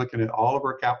retirement. We're looking at all of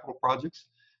our capital projects,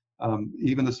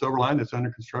 even the Silver Line that's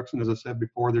under construction. As I said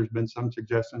before, there's been some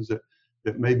suggestions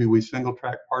that maybe we single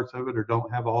track parts of it or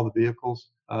don't have all the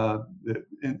vehicles,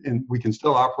 and we can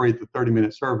still operate the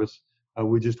 30-minute service.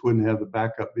 We just wouldn't have the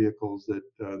backup vehicles that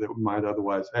we might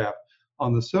otherwise have.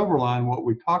 On the Silver Line, what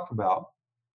we talked about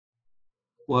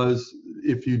was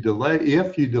if you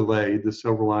delay the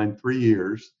Silver Line 3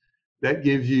 years, that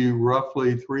gives you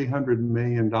roughly $300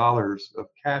 million of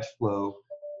cash flow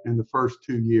in the first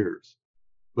 2 years.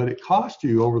 But it cost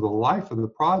you, over the life of the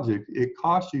project, it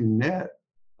cost you net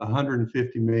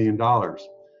 $150 million.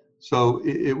 So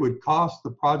it would cost,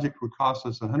 the project would cost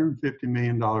us $150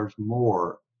 million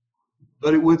more,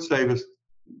 but it would save us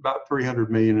about $300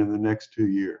 million in the next 2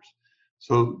 years.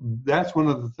 So that's one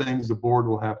of the things the board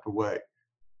will have to weigh.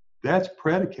 That's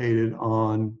predicated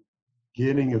on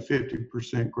getting a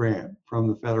 50% grant from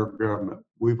the federal government.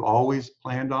 We've always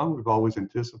planned on, we've always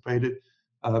anticipated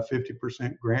a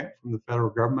 50% grant from the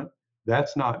federal government.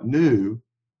 That's not new.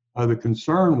 The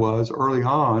concern was early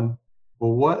on,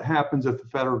 well, what happens if the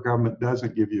federal government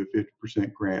doesn't give you a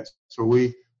 50% grant? So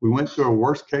we went through a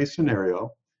worst case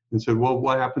scenario and said, well,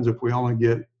 what happens if we only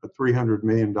get a $300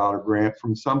 million grant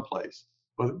from someplace,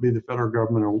 whether it be the federal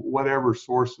government or whatever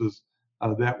sources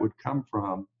that would come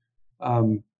from.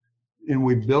 And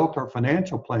we built our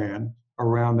financial plan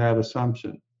around that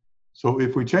assumption. So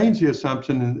if we change the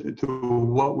assumption to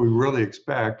what we really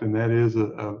expect, and that is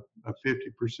a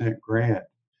 50% grant,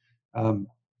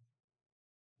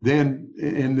 then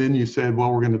you said,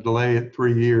 well, we're going to delay it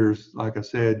 3 years. Like I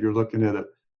said, you're looking at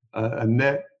a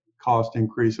net cost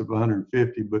increase of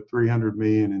 150, but 300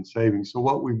 million in savings. So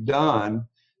what we've done,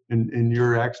 and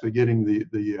you're actually getting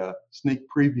the sneak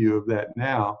preview of that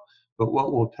now, but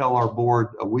what we'll tell our board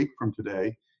a week from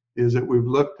today is that we've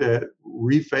looked at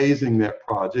rephasing that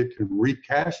project and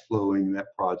recash flowing that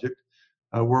project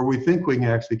where we think we can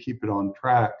actually keep it on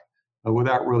track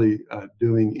without really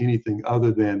doing anything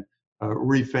other than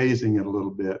rephasing it a little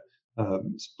bit,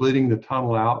 splitting the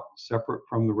tunnel out separate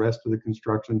from the rest of the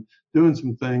construction, doing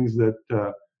some things that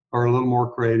are a little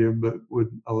more creative, but would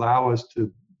allow us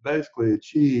to basically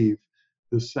achieve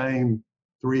the same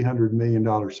 $300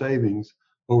 million savings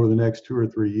over the next 2 or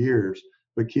 3 years,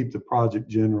 but keep the project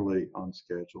generally on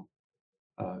schedule.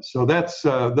 So that's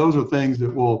those are things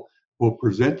that we'll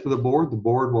present to the board. The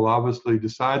board will obviously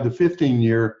decide. The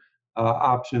 15-year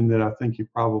option that I think you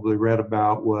probably read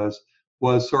about was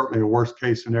certainly a worst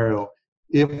case scenario.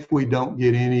 If we don't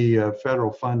get any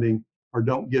federal funding or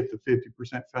don't get the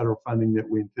 50% federal funding that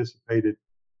we anticipated,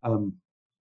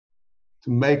 to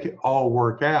make it all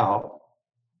work out,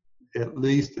 at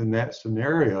least in that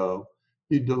scenario,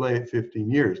 you delay it 15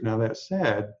 years. Now that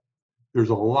said, there's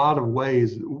a lot of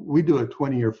ways. We do a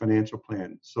 20-year financial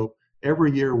plan. So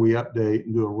every year we update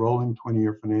and do a rolling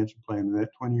 20-year financial plan. And that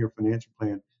 20-year financial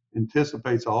plan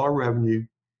anticipates all our revenue,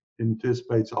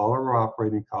 anticipates all of our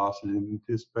operating costs, and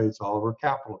anticipates all of our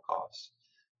capital costs.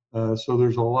 So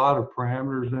there's a lot of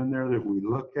parameters in there that we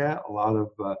look at, a lot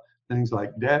of things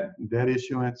like debt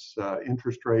issuance,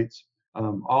 interest rates,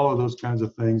 all of those kinds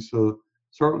of things. So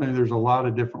certainly there's a lot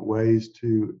of different ways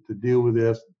to deal with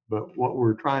this, but what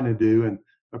we're trying to do, and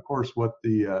of course what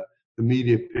the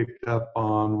media picked up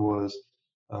on was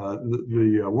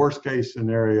the worst case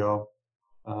scenario,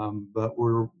 but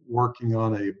we're working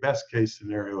on a best case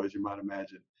scenario, as you might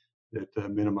imagine, that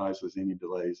minimizes any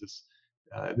delays.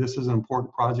 This is an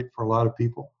important project for a lot of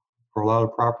people, for a lot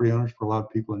of property owners, for a lot of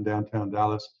people in downtown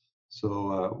Dallas.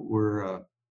 So we're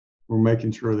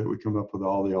making sure that we come up with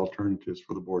all the alternatives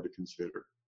for the board to consider.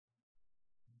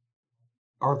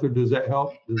 Arthur, does that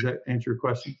help? Does that answer your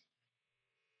question?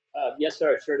 Yes,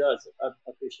 sir. It sure does. I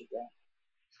appreciate that.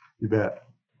 You bet.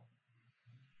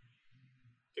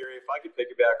 Gary, if I could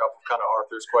piggyback off of kind of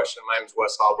Arthur's question, my name is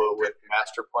Wes Hoblo with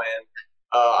Master Plan.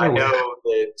 I know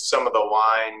that some of the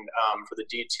line for the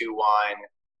D2 line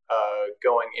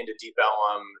going into Deep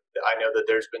Ellum, I know that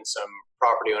there's been some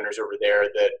property owners over there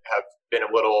that have been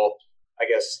a little, I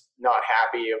guess, not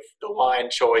happy of the line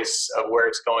choice of where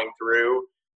it's going through.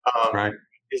 Right.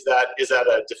 Is that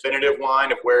a definitive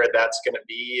line of where that's going to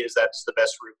be? Is that the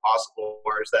best route possible,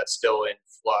 or is that still in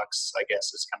flux, I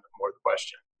guess, is kind of more the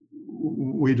question.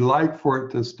 We'd like for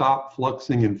it to stop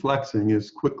fluxing and flexing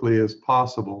as quickly as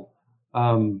possible.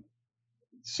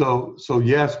 So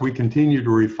yes, we continue to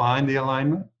refine the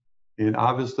alignment, and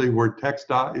obviously where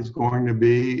TxDOT is going to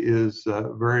be is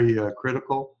very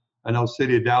critical. I know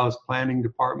City of Dallas Planning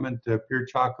Department, Pierre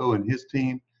Chaco and his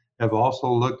team have also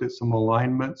looked at some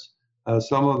alignments.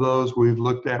 Some of those we've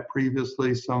looked at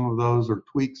previously. Some of those are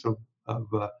tweaks of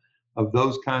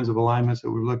those kinds of alignments that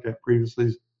we've looked at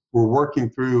previously. We're working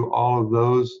through all of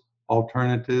those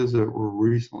alternatives that were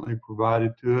recently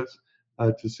provided to us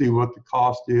to see what the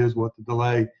cost is, what the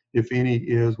delay, if any,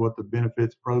 is, what the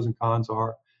benefits, pros and cons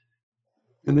are,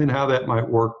 and then how that might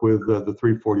work with the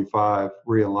 345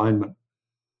 realignment.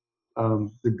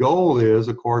 The goal is,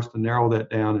 of course, to narrow that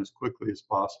down as quickly as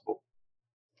possible.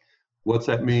 What's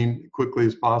that mean, quickly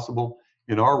as possible?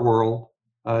 In our world,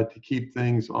 to keep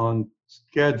things on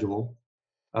schedule,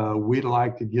 we'd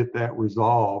like to get that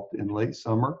resolved in late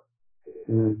summer.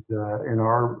 And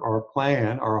our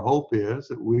plan, our hope is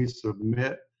that we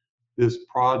submit this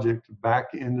project back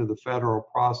into the federal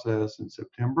process in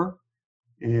September,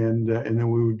 and then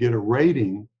we would get a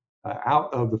rating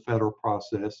out of the federal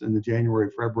process in the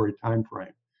January-February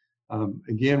timeframe.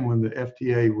 Again, when the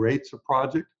FTA rates a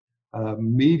project,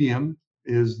 medium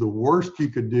is the worst you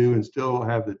could do and still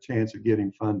have the chance of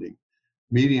getting funding.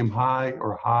 Medium high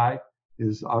or high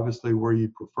is obviously where you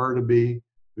prefer to be,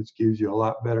 which gives you a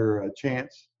lot better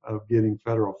chance of getting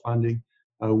federal funding.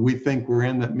 We think we're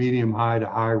in that medium high to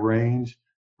high range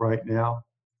right now,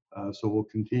 so we'll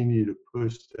continue to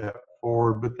push that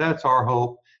forward. But that's our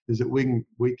hope, is that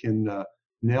we can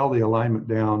nail the alignment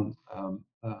down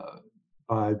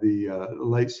by the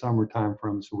late summer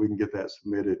timeframe, so we can get that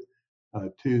submitted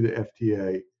to the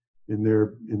FTA in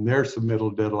their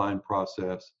submittal deadline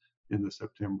process in the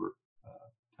September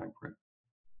timeframe.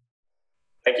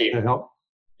 Thank you. Does that help?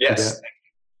 Yes. Thank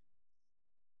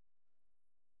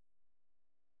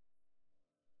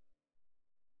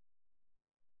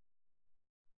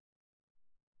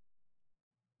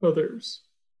you. Others.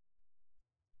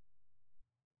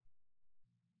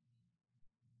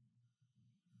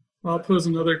 I'll pose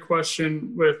another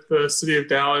question with the City of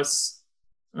Dallas.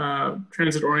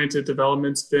 Transit-oriented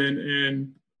development's been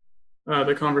in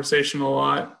the conversation a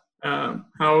lot.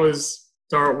 How is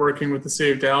DART working with the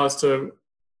City of Dallas to,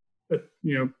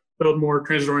 build more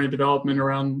transit-oriented development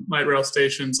around light rail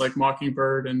stations like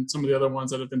Mockingbird and some of the other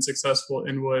ones that have been successful,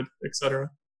 Inwood, et cetera?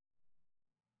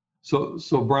 So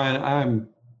Brian, I'm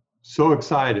so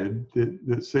excited that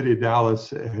the City of Dallas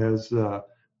has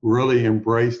really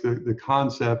embraced the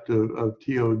concept of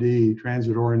TOD,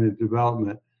 transit-oriented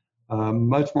development,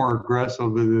 much more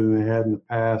aggressively than they had in the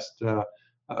past.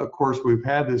 Of course, we've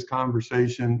had this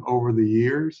conversation over the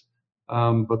years,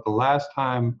 but the last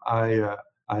time I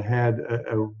had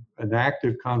an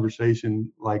active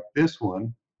conversation like this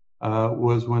one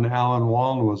was when Alan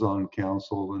Wallen was on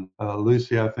council. And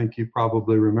Lucy, I think you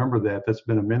probably remember that. That's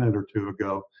been a minute or two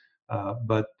ago.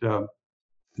 But the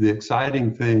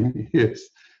exciting thing is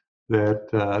that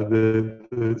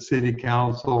the city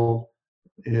council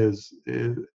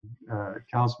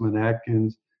Councilman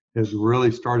Atkins has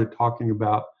really started talking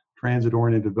about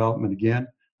transit-oriented development again.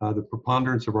 The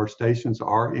preponderance of our stations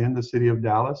are in the City of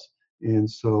Dallas, and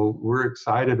so we're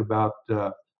excited about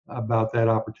that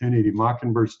opportunity.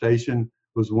 Mockingbird Station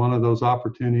was one of those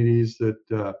opportunities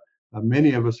that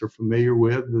many of us are familiar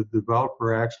with. The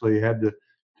developer actually had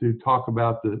to talk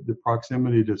about the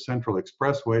proximity to Central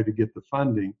Expressway to get the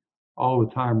funding, all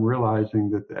the time realizing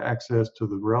that the access to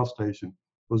the rail station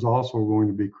was also going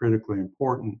to be critically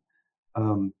important.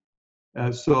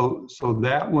 So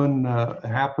that one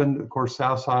happened. Of course,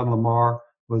 Southside Lamar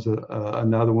was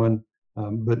another one.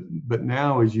 But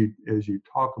now, as you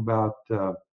talk about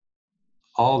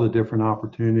all the different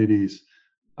opportunities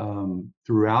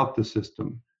throughout the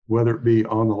system, whether it be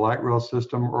on the light rail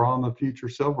system or on the future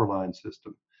Silver Line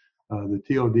system, the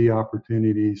TOD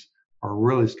opportunities are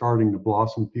really starting to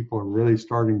blossom. People are really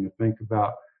starting to think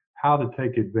about how to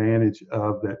take advantage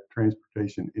of that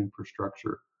transportation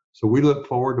infrastructure. So we look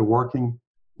forward to working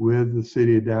with the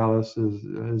City of Dallas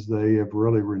as they have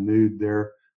really renewed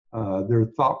their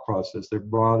thought process. They've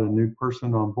brought a new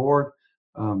person on board,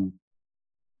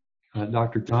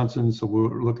 Dr. Johnson, so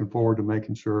we're looking forward to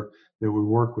making sure that we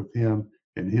work with him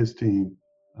and his team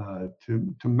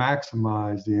to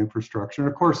maximize the infrastructure.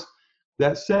 And of course,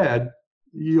 that said,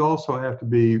 you also have to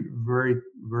be very,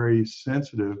 very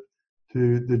sensitive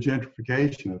to the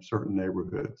gentrification of certain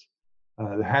neighborhoods.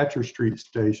 The Hatcher Street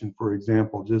station, for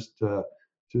example, just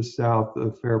south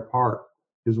of Fair Park,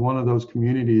 is one of those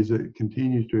communities that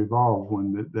continues to evolve.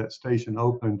 When that station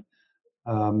opened,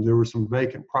 there were some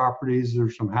vacant properties,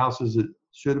 there's some houses that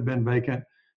should have been vacant,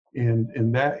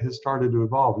 and that has started to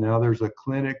evolve. Now there's a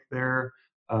clinic there,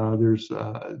 there's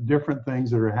different things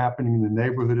that are happening. The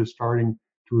neighborhood is starting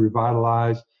to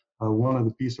revitalize. One of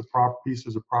the pieces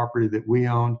of property that we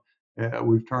own,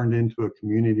 we've turned into a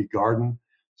community garden.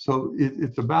 So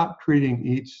it's about treating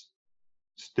each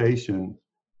station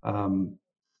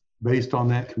based on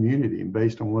that community and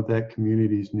based on what that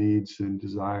community's needs and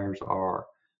desires are.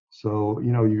 So,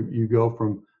 you go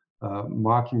from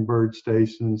Mockingbird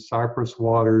Station, Cypress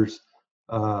Waters,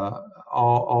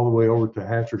 all the way over to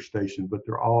Hatcher Station, but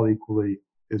they're all equally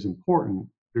as important.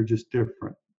 They're just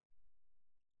different.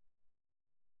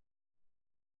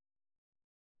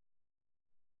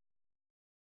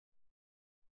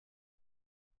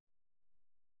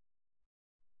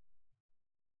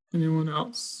 Anyone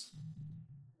else?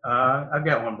 I've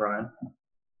got one, Brian.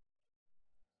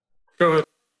 Go ahead.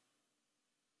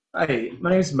 Hi, my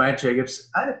name is Matt Jacobs.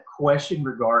 I had a question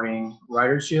regarding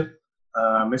ridership.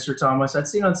 Mr. Thomas, I'd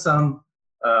seen on some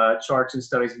charts and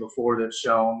studies before that have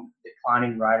shown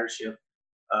declining ridership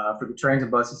for the trains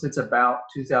and buses since about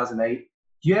 2008.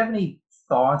 Do you have any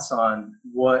thoughts on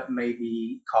what may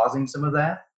be causing some of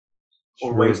that,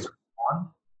 or Sure. ways to respond?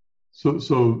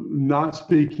 So not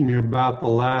speaking about the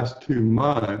last 2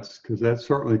 months, because that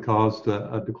certainly caused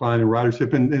a decline in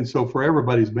ridership. And so for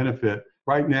everybody's benefit,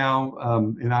 right now,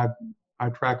 and I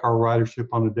track our ridership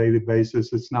on a daily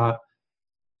basis. It's not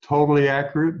totally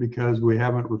accurate because we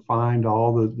haven't refined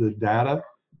all the data,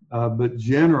 but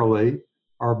generally,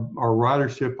 our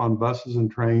ridership on buses and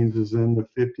trains is in the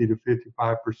 50 to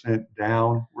 55%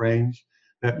 down range.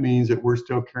 That means that we're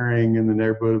still carrying in the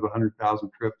neighborhood of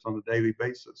 100,000 trips on a daily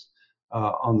basis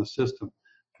on the system.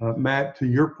 Matt, to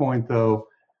your point though,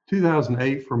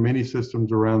 2008 for many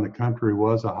systems around the country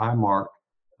was a high mark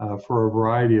for a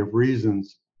variety of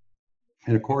reasons.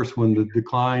 And of course, when the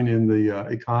decline in the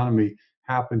economy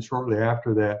happened shortly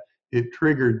after that, it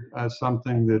triggered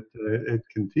something that it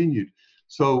continued.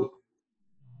 So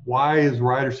why is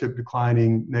ridership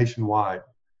declining nationwide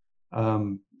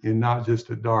and not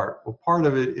just at DART? Well, part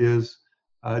of it is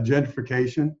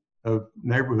gentrification of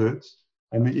neighborhoods.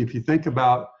 I mean, if you think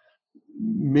about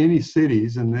many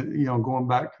cities, and going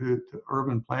back to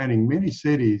urban planning, many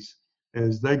cities,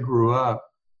 as they grew up,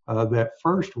 that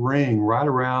first ring right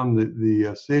around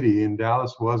the city, and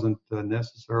Dallas wasn't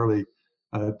necessarily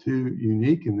too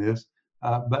unique in this,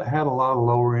 but had a lot of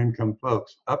lower income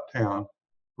folks. Uptown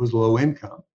was low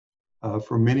income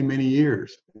for many, many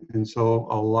years. And so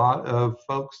a lot of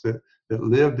folks that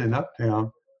lived in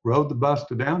Uptown rode the bus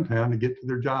to downtown to get to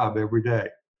their job every day.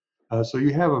 So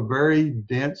you have a very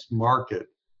dense market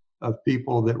of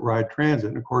people that ride transit.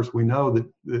 And of course, we know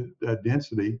that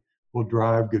density will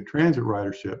drive good transit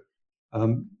ridership.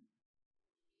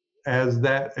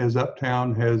 As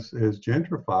Uptown has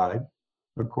gentrified,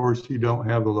 of course, you don't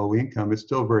have the low income. It's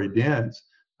still very dense,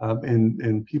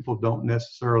 and people don't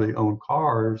necessarily own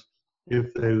cars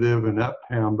if they live in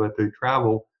Uptown, but they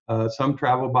travel. Some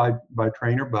travel by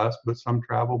train or bus, but some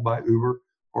travel by Uber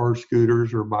or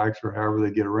scooters or bikes or however they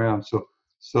get around.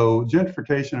 So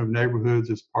gentrification of neighborhoods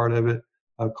is part of it.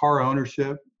 Car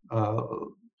ownership,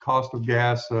 cost of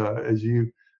gas, as you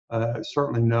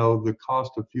certainly know, the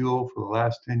cost of fuel for the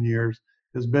last 10 years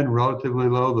has been relatively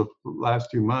low. The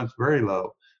last 2 months, very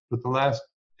low. But the last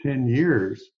 10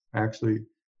 years actually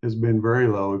has been very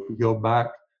low. If we go back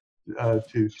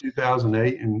to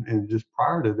 2008 and just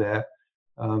prior to that,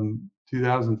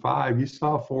 2005, you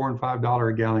saw $4 and $5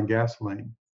 a gallon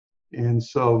gasoline. And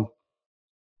so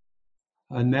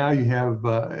now you have,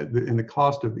 and the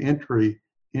cost of entry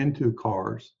into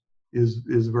cars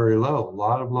is very low. A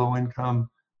lot of low income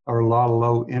or a lot of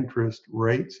low interest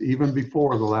rates, even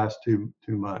before the last two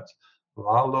months. A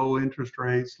lot of low interest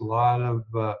rates, a lot of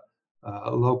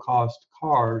low cost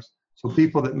cars. So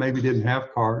people that maybe didn't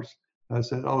have cars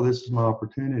said, oh, this is my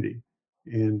opportunity,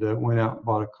 and went out and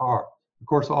bought a car. Of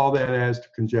course, all that adds to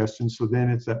congestion. So then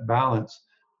it's that balance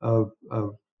of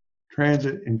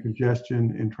transit and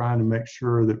congestion and trying to make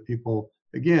sure that people,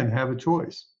 again, have a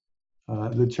choice.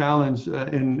 The challenge,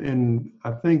 and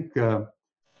I think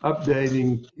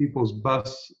updating people's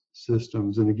bus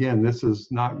systems, and again, this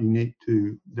is not unique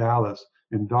to Dallas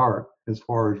and DART as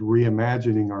far as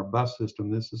reimagining our bus system.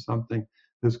 This is something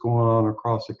that's going on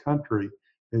across the country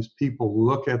as people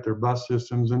look at their bus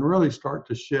systems and really start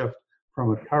to shift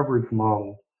from a coverage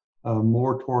model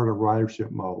more toward a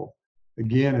ridership model.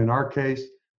 Again, in our case,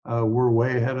 we're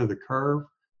way ahead of the curve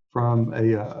from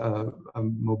a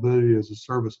mobility as a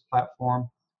service platform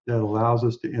that allows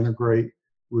us to integrate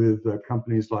with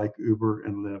companies like Uber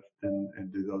and Lyft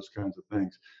and do those kinds of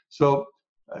things. So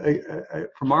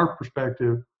from our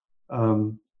perspective,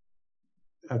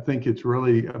 I think it's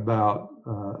really about,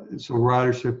 so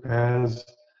ridership has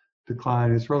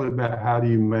declined. It's really about how do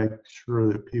you make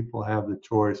sure that people have the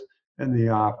choice and the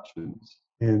options,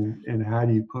 and how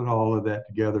do you put all of that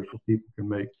together so people can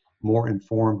make more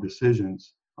informed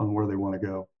decisions on where they want to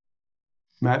go.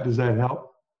 Matt, does that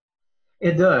help?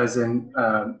 It does. And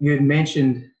you had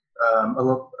mentioned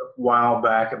a while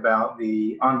back about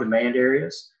the on-demand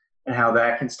areas and how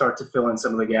that can start to fill in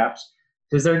some of the gaps.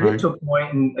 Does there get to a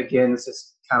point, and again, this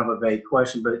is kind of a vague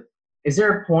question, but is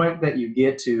there a point that you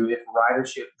get to if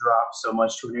ridership drops so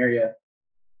much to an area,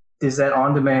 is that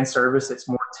on-demand service that's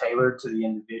more tailored to the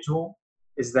individual?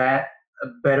 Is that a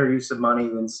better use of money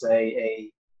than, say,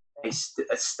 a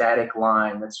static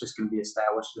line that's just going to be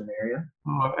established in an area?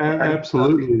 Oh,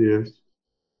 absolutely it is.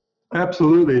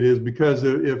 Absolutely it is, because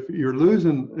if you're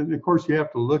losing, and of course you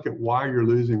have to look at why you're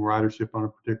losing ridership on a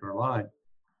particular line.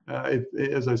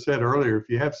 As I said earlier, if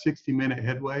you have 60-minute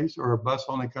headways or a bus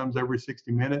only comes every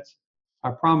 60 minutes,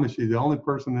 I promise you, the only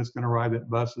person that's going to ride that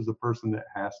bus is the person that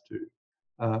has to.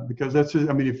 Because that's just,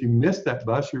 I mean, if you miss that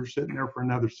bus, you're sitting there for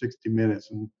another 60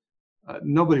 minutes. And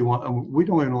we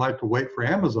don't even like to wait for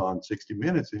Amazon 60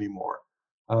 minutes anymore.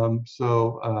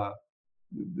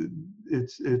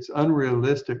 It's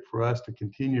unrealistic for us to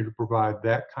continue to provide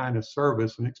that kind of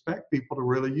service and expect people to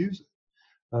really use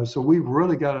it. So we've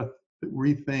really got to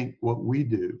rethink what we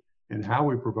do and how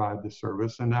we provide the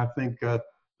service. And I think the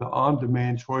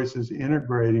on-demand choices,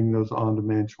 integrating those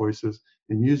on-demand choices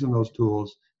and using those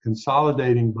tools,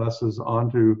 consolidating buses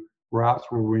onto routes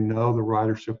where we know the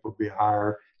ridership will be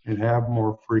higher and have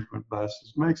more frequent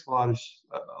buses makes a lot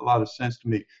of sense to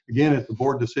me. Again, it's the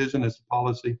board decision, it's a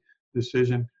policy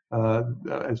decision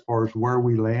as far as where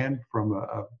we land from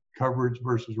a coverage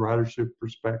versus ridership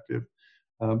perspective.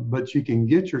 But you can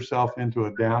get yourself into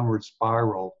a downward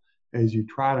spiral as you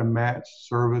try to match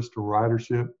service to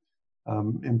ridership,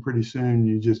 and pretty soon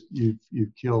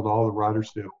you've killed all the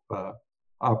ridership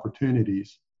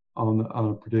opportunities on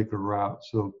a particular route.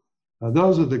 So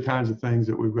those are the kinds of things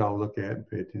that we've got to look at and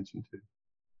pay attention to.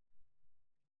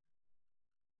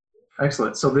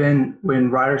 Excellent. So then when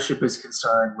ridership is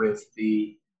concerned with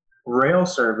the rail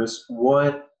service,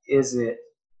 what is it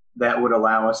that would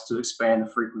allow us to expand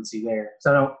the frequency there?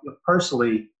 So I know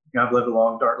personally, I've lived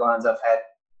along Dart lines, I've had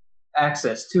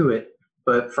access to it,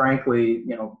 but frankly,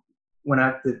 when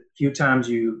the few times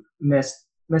you miss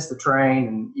the train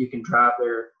and you can drive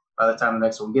there by the time the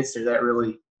next one gets there, that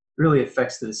really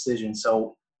affects the decision.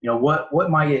 So, what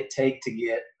might it take to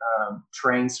get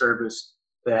train service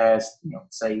that has,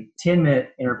 say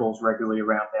 10-minute intervals regularly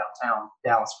around downtown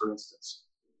Dallas, for instance?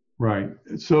 Right.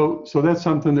 So that's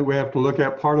something that we have to look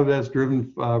at. Part of that's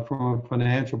driven from a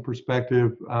financial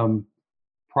perspective.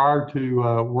 Prior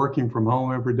to working from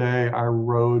home every day, I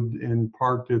rode and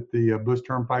parked at the Bush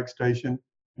Turnpike station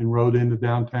and rode into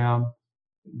downtown.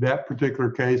 That particular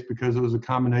case, because it was a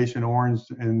combination orange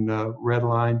and red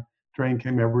line, train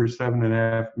came every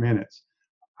 7.5 minutes.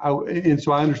 And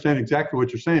so I understand exactly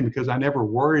what you're saying, because I never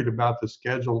worried about the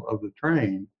schedule of the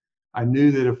train. I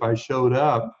knew that if I showed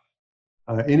up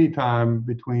anytime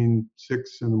between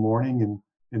 6 in the morning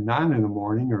and 9 in the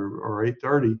morning or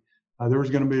 8:30, there was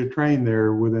going to be a train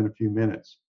there within a few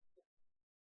minutes.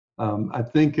 I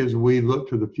think as we look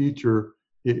to the future,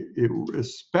 it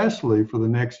especially for the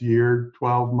next year,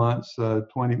 12 months,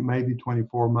 20, maybe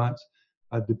 24 months,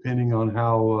 depending on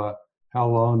how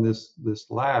long this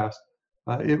lasts,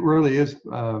 it really is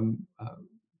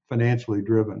financially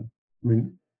driven. I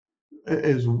mean,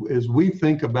 as we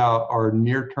think about our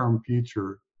near-term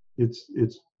future, it's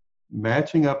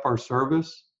matching up our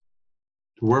service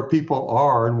to where people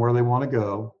are and where they want to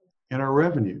go, and our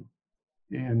revenue,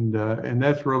 and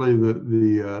that's really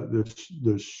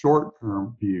the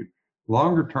short-term view.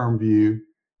 Longer-term view,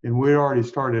 and we already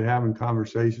started having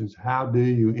conversations. How do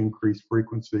you increase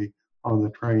frequency on the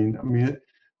train? I mean,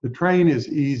 the train is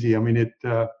easy. I mean,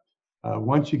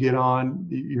 once you get on,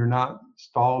 you're not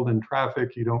stalled in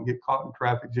traffic. You don't get caught in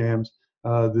traffic jams.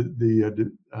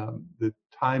 The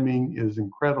timing is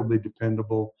incredibly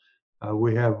dependable.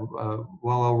 We have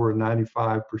well over a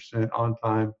 95%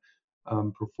 on-time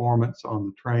performance on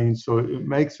the train, so it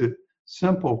makes it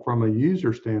simple from a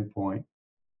user standpoint.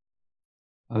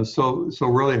 So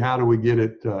really, how do we get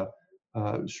it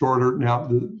shorter? Now,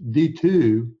 the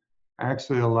D2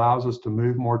 actually allows us to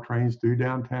move more trains through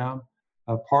downtown.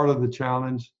 Part of the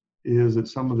challenge is that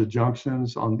some of the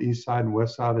junctions on the east side and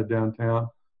west side of downtown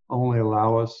only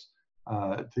allow us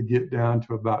to get down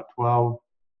to about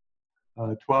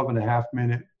 12.5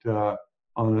 minute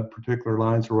on a particular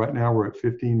line. So right now we're at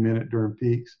 15 minute during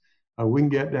peaks. We can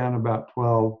get down about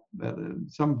 12,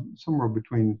 somewhere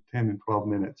between 10 and 12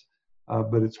 minutes.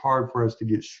 But it's hard for us to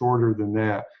get shorter than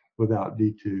that without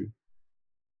D2.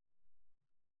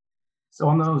 So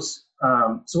on those,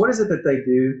 so what is it that they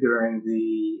do during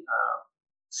the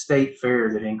state fair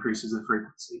that increases the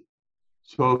frequency?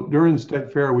 So during the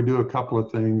state fair, we do a couple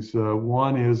of things.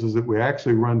 One is that we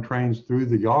actually run trains through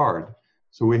the yard.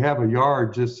 So we have a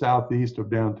yard just southeast of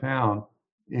downtown,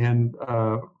 and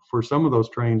for some of those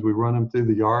trains, we run them through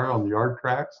the yard on the yard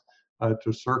tracks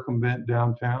to circumvent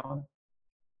downtown.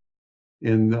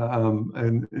 And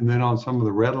then on some of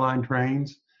the red line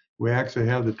trains, we actually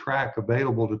have the track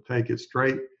available to take it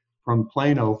straight from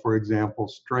Plano, for example,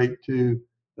 straight to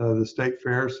the state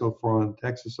fair. So for on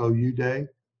Texas OU Day,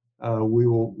 we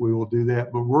will do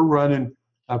that. But we're running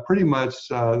pretty much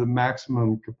the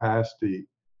maximum capacity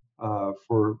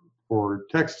for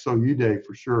Texas OU Day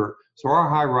for sure. So our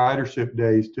high ridership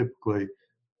days typically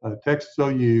Texas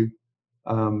OU,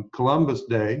 Columbus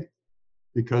Day,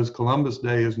 because Columbus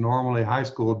Day is normally high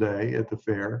school day at the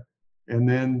fair, And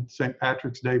then St.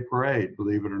 Patrick's Day Parade,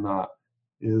 believe it or not,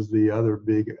 is the other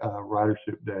big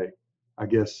ridership day. I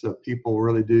guess people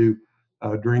really do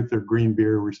drink their green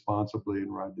beer responsibly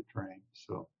and ride the train.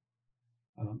 So,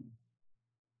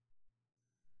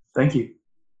 thank you.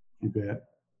 You bet.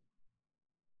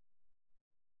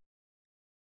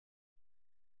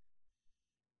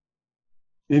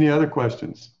 Any other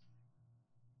questions?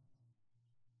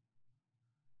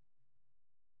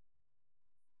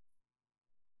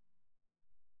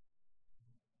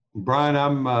 Brian,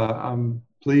 I'm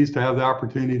pleased to have the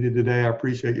opportunity today. I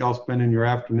appreciate y'all spending your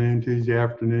afternoon, Tuesday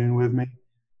afternoon, with me,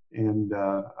 and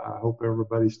I hope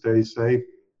everybody stays safe.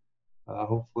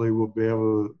 Hopefully, we'll be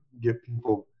able to get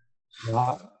people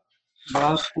not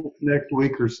next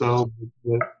week or so,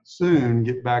 but soon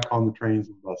get back on the trains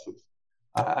and buses.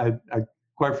 I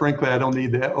quite frankly, I don't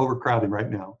need that overcrowding right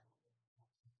now.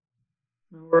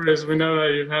 No worries. We know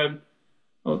that you've had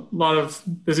a lot of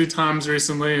busy times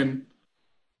recently, and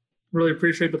really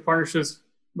appreciate the partnerships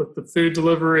with the food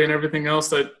delivery and everything else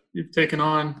that you've taken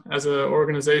on as an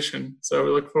organization. So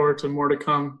we look forward to more to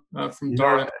come from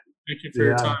Dart. Thank you for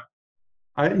your time.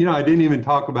 I didn't even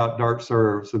talk about Dart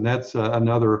Serves, and that's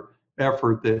another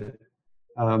effort that,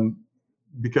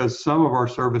 because some of our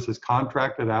service is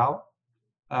contracted out,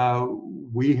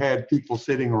 we had people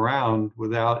sitting around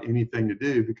without anything to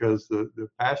do because the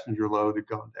passenger load had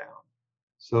gone down.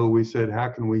 So we said, how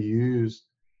can we use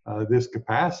this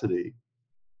capacity?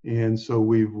 And so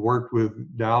we've worked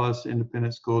with Dallas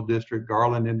Independent School District,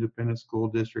 Garland Independent School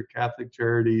District, Catholic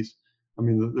Charities. I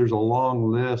mean, there's a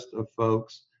long list of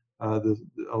folks, a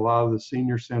lot of the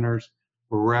senior centers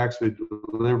where we're actually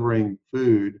delivering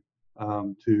food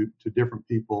to different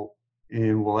people.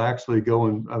 And we'll actually go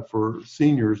in for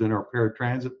seniors in our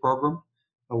paratransit program,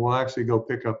 we'll actually go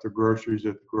pick up their groceries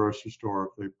at the grocery store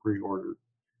if they pre-ordered.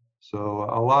 So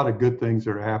a lot of good things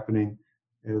are happening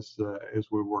as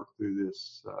we work through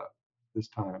this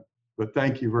time. But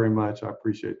thank you very much. I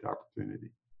appreciate the opportunity.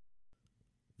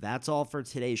 That's all for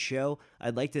today's show.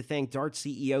 I'd like to thank Dart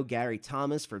CEO Gary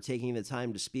Thomas for taking the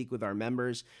time to speak with our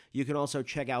members. You can also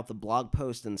check out the blog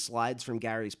post and slides from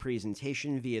Gary's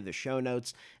presentation via the show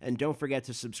notes. And don't forget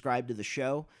to subscribe to the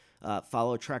show.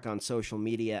 Follow Trek on social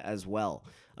media as well.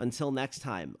 Until next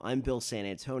time, I'm Bill San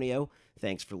Antonio.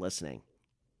 Thanks for listening.